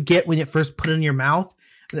taste that you get when you first put it in your mouth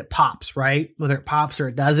and it pops, right? Whether it pops or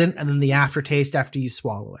it doesn't, and then the aftertaste after you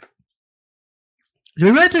swallow it.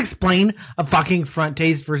 Do we have to explain a fucking front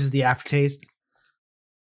taste versus the aftertaste?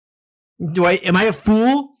 Am I a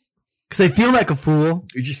fool? Because I feel like a fool.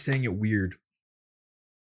 You're just saying it weird.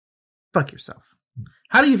 Fuck yourself.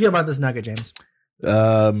 How do you feel about this nugget, James?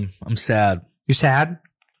 I'm sad. You're sad?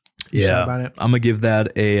 You're sad Yeah. about it? I'm going to give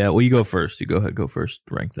that a, well, you go first. You go ahead, go first.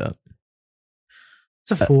 Rank that.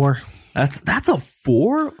 It's a 4. That's a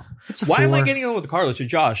 4? It's a Why 4. am I getting on with the cartilage? So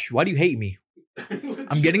Josh, why do you hate me?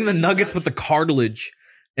 I'm getting the nuggets with the cartilage.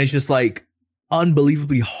 And it's just like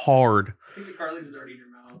unbelievably hard. I think the cartilage is already in your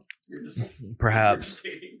mouth. You're just Perhaps.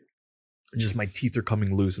 Just my teeth are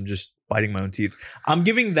coming loose. I'm just biting my own teeth. I'm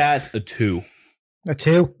giving that a 2. A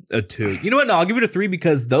 2? A 2. You know what? No, I'll give it a 3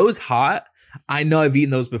 because those hot, I know I've eaten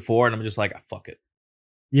those before and I'm just like, fuck it.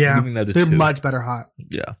 Yeah. I'm giving that a They're 2. much better hot.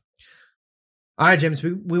 Yeah. All right, James,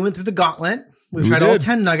 we went through the gauntlet. We've We tried all did.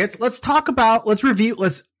 10 nuggets. Let's review.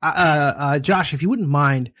 Josh, if you wouldn't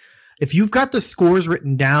mind, if you've got the scores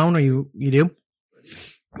written down or you do,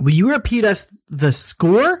 will you repeat us the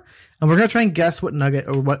score? And we're going to try and guess what nugget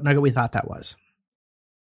we thought that was.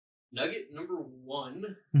 Nugget number 1.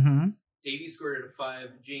 Mm-hmm. Davey scored it a 5.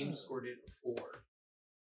 James scored it a 4.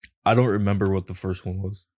 I don't remember what the first one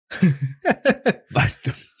was.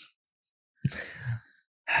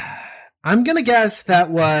 I'm going to guess that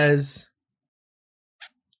was...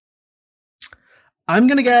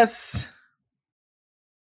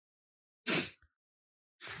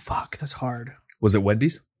 Fuck, that's hard. Was it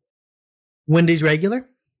Wendy's? Wendy's regular?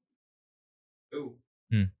 Oh.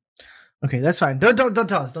 Okay, that's fine. Don't tell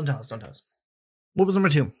us. Don't tell us. What was number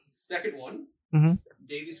 2? Second one. Mm-hmm.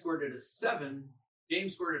 Davey scored it a 7.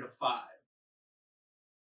 James scored it a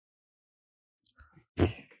 5.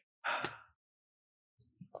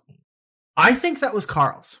 I think that was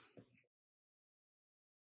Carl's.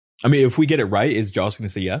 I mean, if we get it right, is Josh going to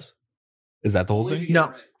say yes? Is that the whole Only if thing? you get No.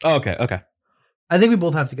 it right. Oh, okay. I think we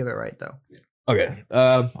both have to get it right, though. Okay.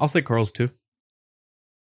 I'll say Carl's too.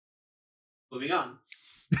 Moving on.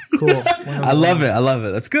 Cool. I love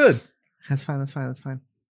it. That's good. That's fine.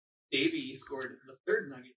 Davey scored the third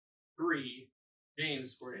nugget 3.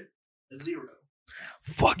 James scored it a 0.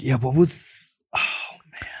 Fuck yeah! What was? Oh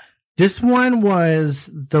man. This one was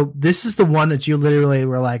this is the one that you literally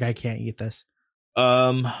were like, I can't eat this.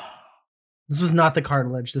 This was not the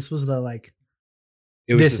cartilage. This was the like.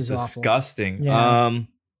 It was this just is awful. disgusting. Yeah.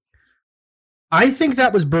 I think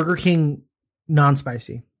that was Burger King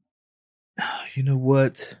non-spicy. You know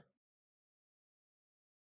what?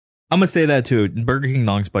 I'm gonna say that too. Burger King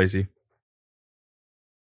non-spicy.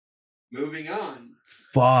 Moving on.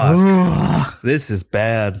 Fuck. Ugh. This is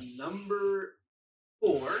bad. Number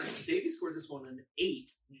 4. Davey scored this one an 8.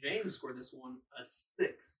 James scored this one a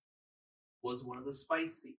 6. Was one of the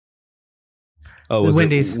spicy. Oh, was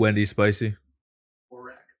Wendy's. it Wendy's spicy?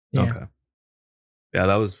 Correct. Yeah. Okay. Yeah,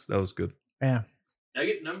 that was good. Yeah.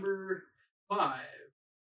 Nugget number 5.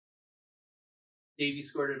 Davey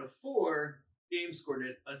scored it a 4. James scored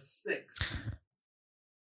it a 6.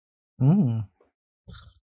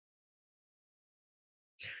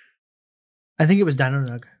 I think it was Dino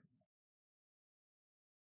Nug.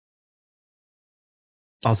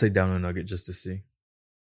 I'll say down a nugget just to see.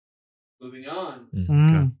 Moving on.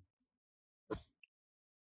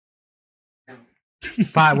 Okay.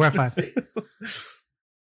 5. We're at 5. 6.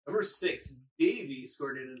 Number 6. Davey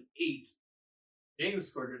scored it an 8. James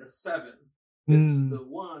scored it a 7. This is the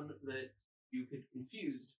one that you get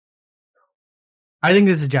confused. I think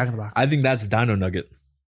this is Jack in the Box. I think that's Dino Nugget.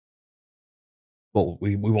 Well,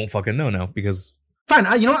 we won't fucking know now because Fine.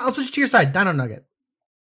 You know what? I'll switch to your side. Dino Nugget.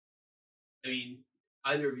 I mean,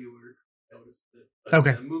 either of you were noticed it.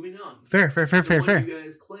 Okay. Moving on. Fair. The one you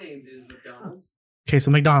guys claimed is McDonald's. Okay,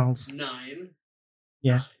 so McDonald's. 9.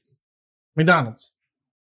 Yeah. 9. McDonald's.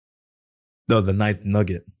 no, the ninth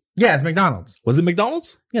nugget. Yeah, it's McDonald's. Was it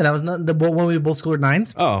McDonald's? Yeah, that was not the one we both scored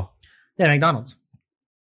 9s. Oh, Yeah, McDonald's.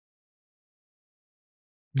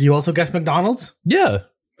 Do you also guess McDonald's? yeah.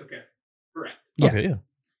 Okay. Correct. Yeah. Okay, yeah.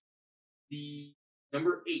 The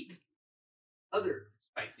number 8. Other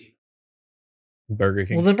spicy. Burger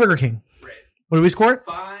King. Well, then Burger King. Red. What did we score?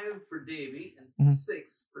 5 for Davey and Mhm.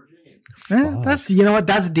 6 for James. Fuck. That's you know what?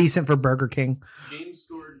 That's decent for Burger King. James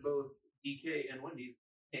scored both DK and Wendy's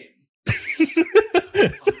game.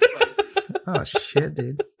 Oh shit,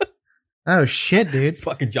 dude. Oh shit, dude.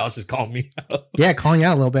 Fucking Josh is calling me out. Yeah, calling you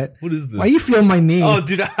out a little bit. What is this? Why you feeling my knee? Oh,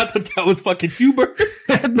 dude, I thought that was fucking Hubert.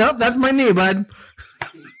 Nope, that's my knee, bud.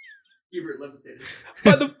 Hubert levitated.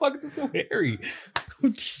 Why the fuck is it so hairy?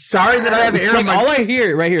 Sorry that I have air in Like, my. all I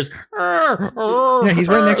hear right here is. Yeah, he's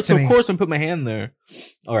right next to so me. Of course, I'm putting my hand there.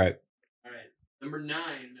 All right. All right. Number 9.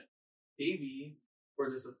 Davey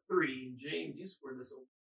scored this a 3. James, you scored this a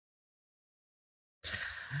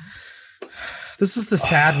This was the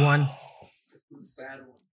sad one. sad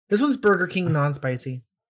one. This one's Burger King non-spicy.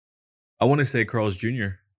 I want to say Carl's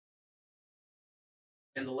Jr.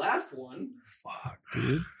 And the last one. Fuck,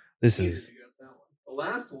 dude. This James, is. you got that one. The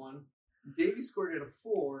last one. Davey scored it a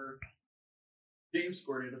 4. James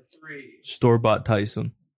scored it a 3. Store-bought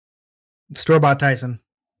Tyson. Store-bought Tyson.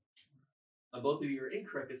 Both of you are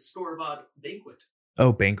incorrect. It's store-bought banquet.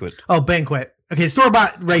 Oh, Banquet. Oh, Banquet. Okay,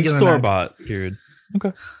 store-bought regular. nug. Store-bought, period.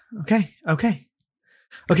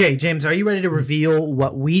 Okay, James, are you ready to reveal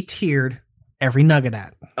what we tiered every nugget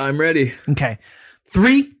at? I'm ready. Okay.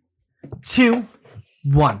 3, 2,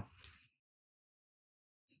 1.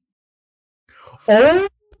 Oh!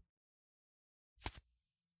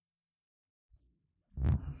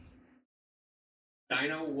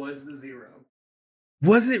 Dino was the 0.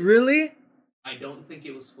 Was it really? I don't think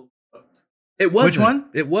it was fully cooked. It wasn't. Which one?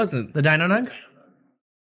 It wasn't. The Dino Nug? Dino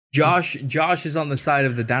Nug. Josh is on the side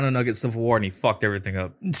of the Dino Nugget Civil War and he fucked everything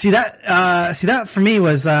up. See that for me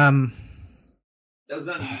was That was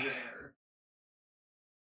not an easy error.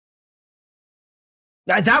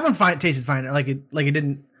 that one tasted fine. Like it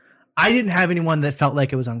didn't. I didn't have anyone that felt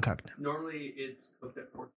like it was uncooked. Normally, it's cooked at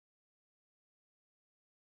 4.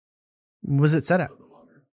 Was it set A at? little bit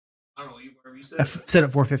longer. I don't know. Whatever you said. Set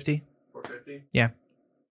at 450 450.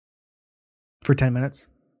 for 10 minutes.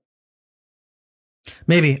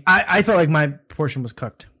 Maybe I felt like my portion was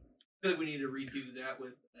cooked. I feel like we need to redo that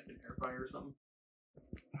with like an air fryer or something.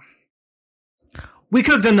 We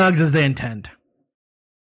cook the nugs as they intend.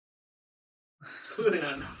 Clearly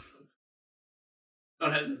not enough.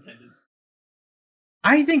 Not as intended.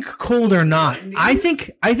 I think cold or not. I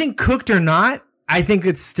think cooked or not. I think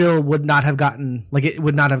it still would not have gotten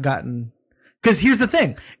because here's the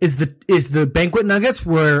thing: is the banquet nuggets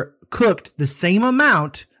were cooked the same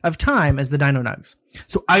amount of time as the Dino Nugs.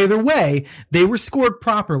 So either way, they were scored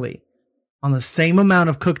properly on the same amount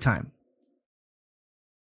of cook time.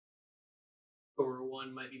 Or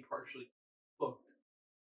one might be partially cooked.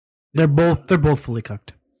 They're both fully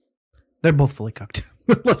cooked. They're both fully cooked.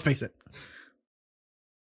 Let's face it.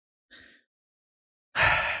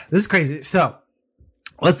 This is crazy. So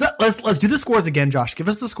let's do the scores again, Josh. Give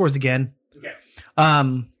us the scores again. Okay.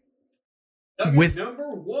 With number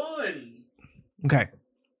 1. Okay.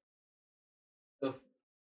 The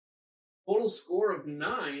total score of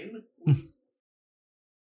 9 was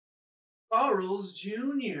Carl's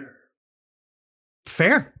Jr.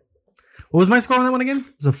 Fair. What was my score on that one again?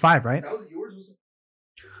 It was a 5, right? That was yours. Was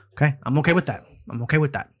Okay, I'm okay with that.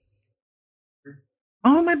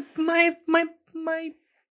 Oh, my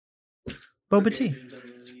boba tea.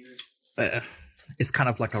 It's kind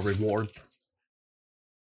of like a reward.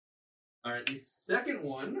 All right, the second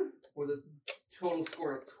one with a total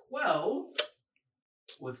score of 12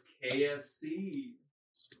 was KFC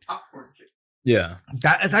popcorn chicken. Yeah.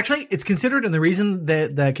 That is actually, it's considered, and the reason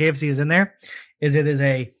that the KFC is in there is it is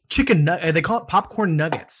a chicken nugget. They call it popcorn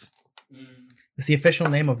nuggets. It's the official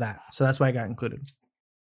name of that. So that's why I got included.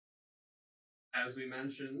 As we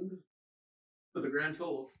mentioned, with a grand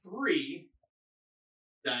total of 3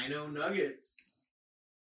 Dino Nuggets.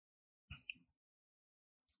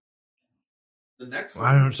 The next one,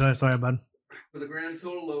 I don't know. Sorry, bud. with a grand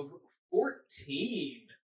total of 14,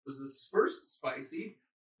 was this first spicy,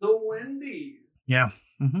 the Wendy's. Yeah.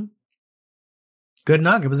 Mm-hmm. Good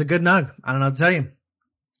nug. It was a good nug. I don't know what to tell you.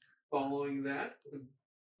 Following that, with a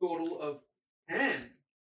total of 10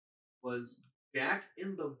 was Jack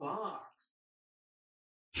in the Box.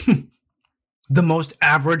 The most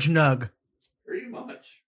average nug. Pretty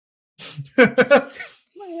much. Yeah.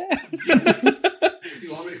 If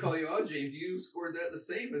you want me to call you out, James, you scored that the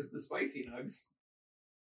same as the spicy nugs.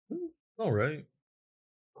 All right.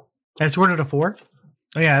 I scored it a 4.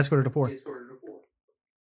 Oh yeah, I scored it a 4. He scored it a 4.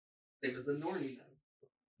 Same as the normie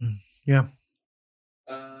nug. Yeah.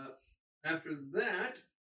 After that,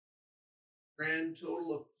 grand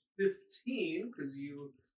total of 15, because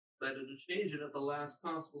you decided to change it at the last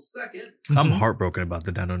possible second. I'm heartbroken about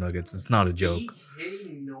the Dino Nuggets. It's not a joke.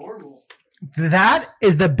 DK normal. That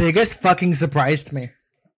is the biggest fucking surprise to me.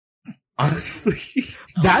 Honestly,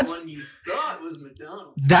 That's the one you thought was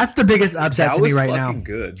McDonald's. That's the biggest upset to me right now.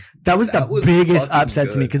 Good. That was the biggest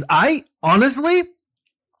upset to me, because I've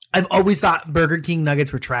always thought Burger King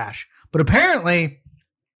nuggets were trash, but apparently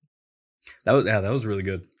that was really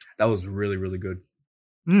good. That was really, really good.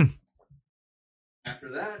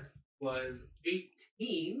 After that was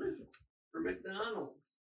 18 for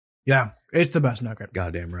McDonald's. Yeah, it's the best nugget.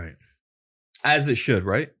 Goddamn right. As it should,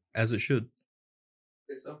 right? As it should.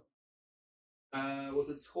 Okay, so with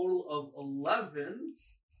a total of 11,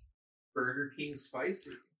 Burger King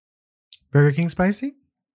spicy. Burger King spicy?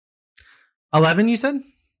 11, you said?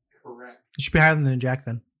 Correct. It should be higher than the Jack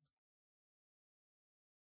then.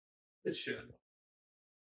 It should.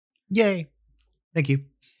 Yay. Thank you.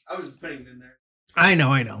 I was just putting it in there. I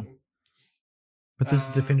know. But this is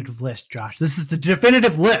the definitive list, Josh. This is the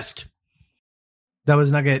definitive list. That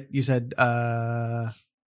was nugget, you said 9?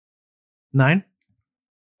 That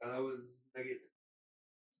was nugget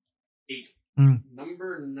 8.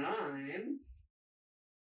 Number 9,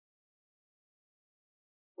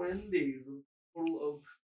 Wendy's, with a total of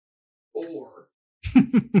 4.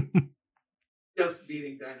 Just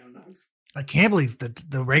beating Dino Nugs. I can't believe that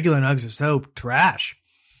the regular nugs are so trash.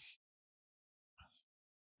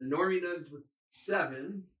 The normie nugs with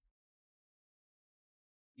 7.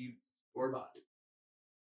 You score by.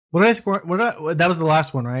 What did I score? That was the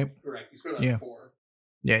last one, right? Correct. You scored that 4.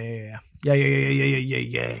 Yeah.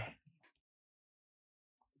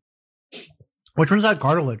 Which one's that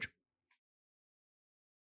cartilage?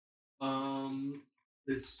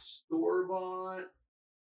 The store bought.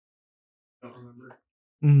 I don't remember.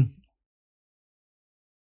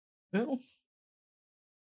 Well,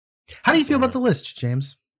 how do you feel about the list,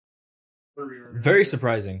 James? very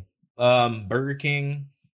surprising. Burger King.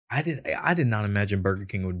 I did not imagine Burger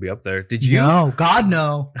King would be up there. Did you? No, God,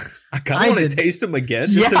 no. I kind of want to taste them again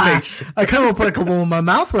just to make sure. I kind of want to put a couple in my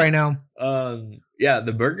mouth right now. Yeah,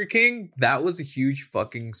 the Burger King, that was a huge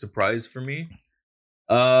fucking surprise for me.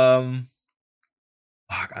 I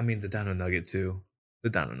mean the Dino Nugget too.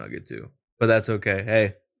 But that's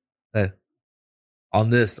okay. Hey. On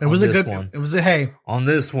this one. It was a hey. On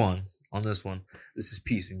this one. This is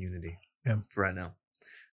peace and unity. Yeah. For right now.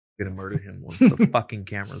 I'm gonna murder him once the fucking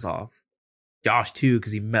camera's off. Josh too,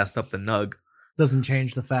 because he messed up the nug. Doesn't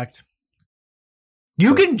change the fact.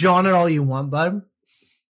 You can John it all you want, bud.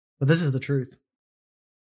 But this is the truth.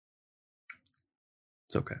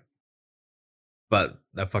 It's okay. But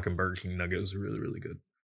that fucking Burger King nugget was really, really good.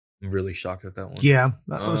 I'm really shocked at that one. Yeah,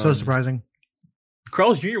 that was so surprising.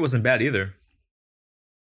 Carl's Jr. wasn't bad either.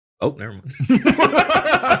 Oh, never mind.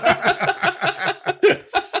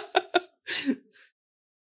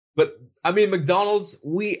 But I mean, McDonald's.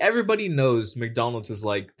 Everybody knows McDonald's is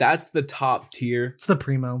like that's the top tier. It's the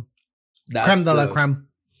primo. That's Creme de la creme.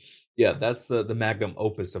 Yeah, that's the magnum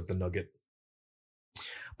opus of the nugget.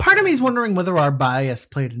 Part of me is wondering whether our bias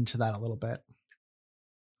played into that a little bit.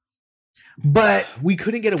 But we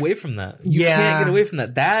couldn't get away from that. You can't get away from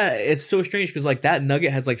that. It's so strange because like that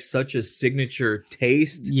nugget has like such a signature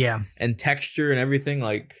taste, and texture and everything.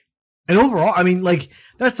 Like, and overall, I mean, like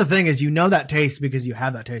that's the thing is you know that taste because you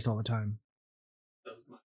have that taste all the time. That was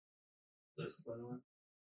my list, by the way.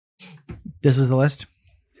 This was the list.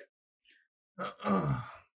 Yeah.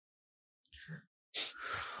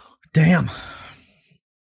 Damn.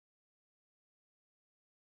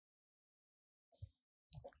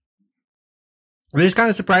 It is kind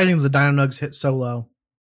of surprising that the Dino Nugs hit so low.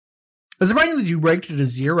 It's surprising that you ranked it as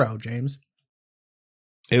 0, James.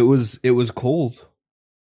 It was cold.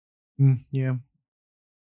 Yeah.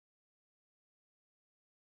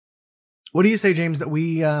 What do you say, James, that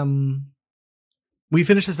we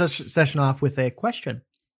finish this session off with a question?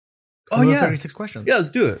 Oh, yeah. 36 questions. Yeah,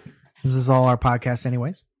 let's do it. This is all our podcast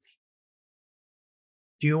anyways.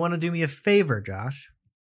 Do you want to do me a favor, Josh?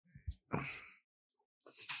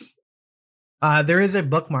 There is a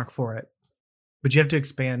bookmark for it, but you have to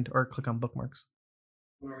expand or click on bookmarks.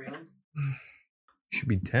 Where are we on? Should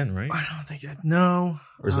be 10, right? I don't think no.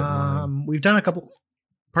 Or is it 9? We've done a couple,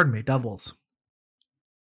 doubles.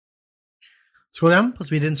 Scroll down,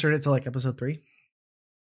 plus we didn't insert it till like episode 3.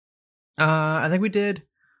 I think we did.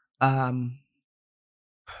 I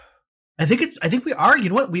think we are. You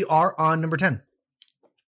know what? We are on number 10.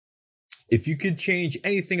 If you could change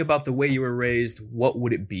anything about the way you were raised, what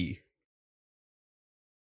would it be?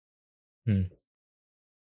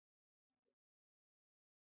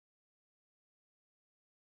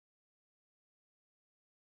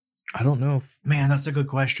 I don't know. Man, that's a good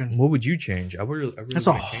question. What would you change? I really that's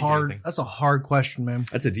a hard question, man.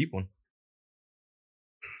 That's a deep one.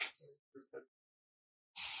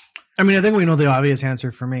 I mean, I think we know the obvious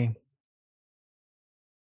answer for me.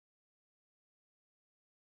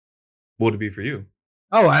 What would it be for you?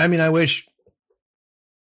 Oh, I mean, I wish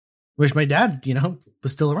my dad,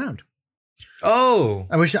 was still around. Oh,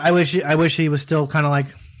 I wish he was still kind of like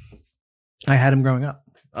I had him growing up.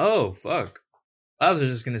 Oh, fuck. I was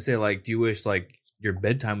just gonna say, like, do you wish like your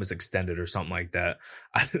bedtime was extended or something like that?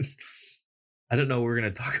 I don't know. We're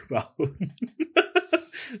gonna talk about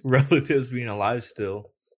relatives being alive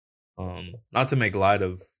still. Not to make light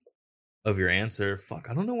of your answer. Fuck,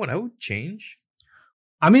 I don't know what I would change.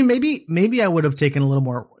 I mean, maybe I would have taken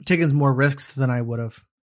more risks than I would have.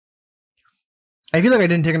 I feel like I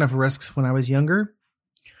didn't take enough risks when I was younger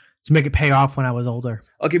to make it pay off when I was older.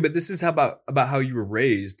 Okay, but this is about how you were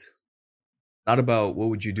raised, not about what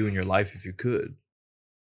would you do in your life if you could.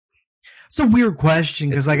 It's a weird question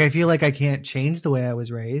because, like, I feel like I can't change the way I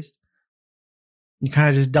was raised. You kind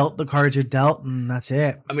of just dealt the cards you're dealt, and that's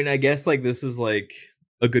it. I mean, I guess like this is like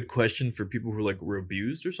a good question for people who like were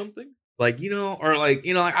abused or something, like or like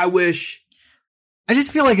like I wish. I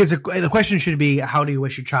just feel like the question should be, how do you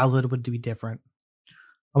wish your childhood would be different?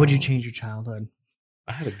 How would you change your childhood?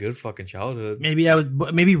 I had a good fucking childhood. Maybe I would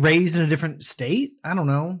raised in a different state. I don't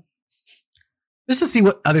know. Just to see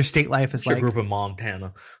what other state life is like. I grew up in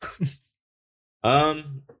Montana.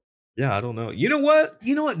 Yeah, I don't know. You know what?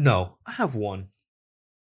 No, I have one.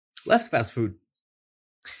 Less fast food.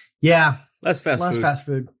 Yeah. Less fast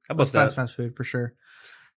food. How about that? Fast food for sure.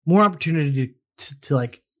 More opportunity to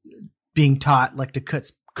like being taught like to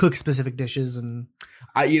cook specific dishes and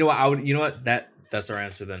that's our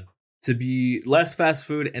answer then. To be less fast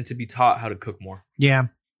food and to be taught how to cook more. Yeah.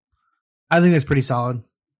 I think that's pretty solid.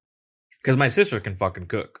 Because my sister can fucking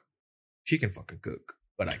cook. She can fucking cook,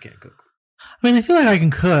 but I can't cook. I mean, I feel like I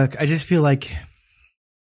can cook. I just feel like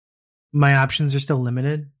my options are still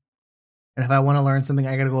limited. And if I want to learn something,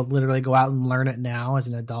 I got to literally go out and learn it now as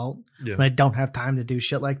an adult. Yeah. But I don't have time to do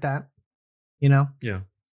shit like that. Yeah.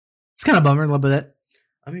 It's kind of a bummer a little bit.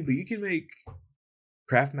 I mean, but you can make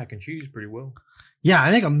Kraft mac and cheese pretty well. Yeah,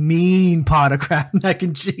 I make a mean pot of Kraft mac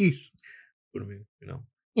and cheese. What do I mean?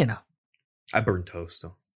 I burn toast,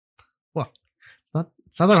 so. Well,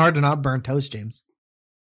 it's not that hard to not burn toast, James.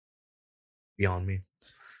 Beyond me.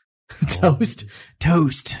 Toast.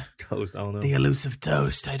 I don't know. The elusive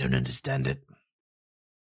toast. I don't understand it.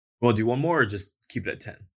 Well, do you want more or just keep it at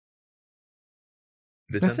 10?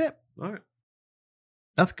 That's 10? It. All right.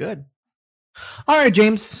 That's good. All right,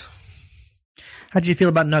 James. How'd you feel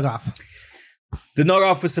about Nug-Off? The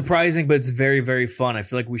Nug-Off was surprising, but it's very, very fun. I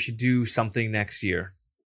feel like we should do something next year.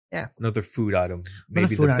 Yeah. Another food item.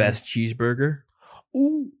 Maybe food the item. best cheeseburger.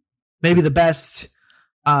 Ooh. Maybe the best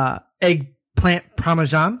eggplant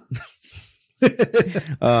parmesan.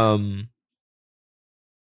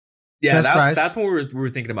 Yeah, Best fries. that's what we were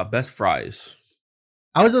thinking about. Best fries.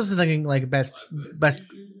 I was also thinking like best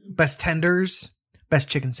tenders, best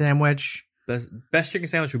chicken sandwich. Best chicken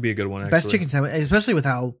sandwich would be a good one, actually. Best chicken sandwich, especially with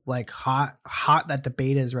how like hot that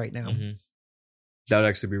debate is right now. Mm-hmm. That would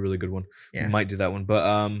actually be a really good one. Yeah. We might do that one.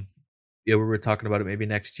 But yeah, we were talking about it maybe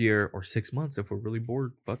next year or 6 months if we're really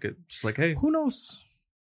bored. Fuck it. Just like, hey, Who knows?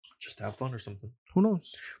 just have fun or something. Who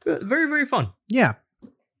knows? But very, very fun. Yeah.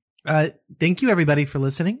 Thank you everybody for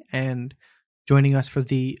listening and joining us for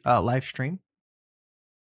the live stream.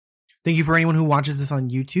 Thank you for anyone who watches this on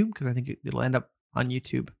YouTube, because I think it'll end up on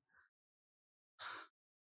YouTube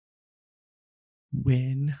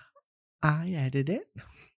when I edit it.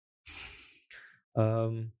 Yeah,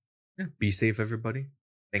 be safe, everybody.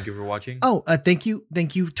 Thank you for watching. Oh, thank you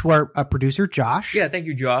to our producer Josh. Yeah, thank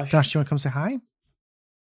you, Josh. Josh, do you want to come say hi?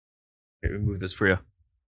 Let me move this for you.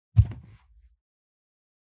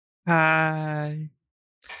 Hi.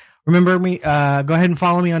 Remember me. Go ahead and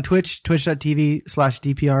follow me on Twitch,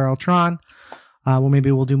 twitch.tv/DPRLtron.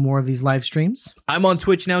 Maybe we'll do more of these live streams. I'm on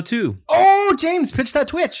Twitch now too. Oh, James, pitch that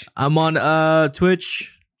Twitch. I'm on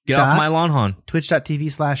Twitch. Get off my lawn, Han.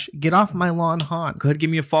 Twitch.tv/GetOffMyLawnHan. Go ahead, give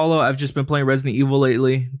me a follow. I've just been playing Resident Evil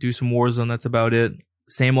lately. Do some Warzone. That's about it.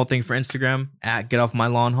 Same old thing for Instagram at Get Off My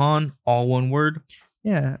Lawn, Han. All one word.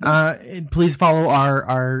 Yeah. Please follow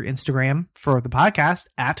our Instagram for the podcast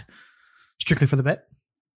at Strictly for the Bit.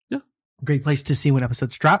 Yeah. Great place to see when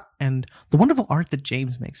episodes drop and the wonderful art that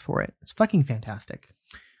James makes for it. It's fucking fantastic.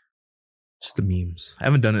 Just the memes. I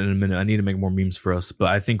haven't done it in a minute. I need to make more memes for us, but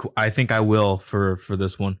I think I will for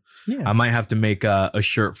this one. Yeah. I might have to make a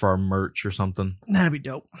shirt for our merch or something. That'd be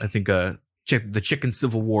dope. I think the Chicken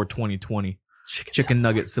Civil War 2020. Chicken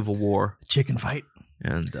Nugget Civil War. Chicken fight.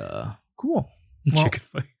 And cool. Well, chicken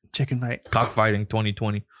fight. Chicken fight. Cockfighting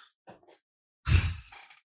 2020.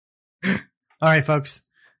 All right, folks.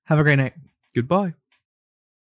 Have a great night. Goodbye.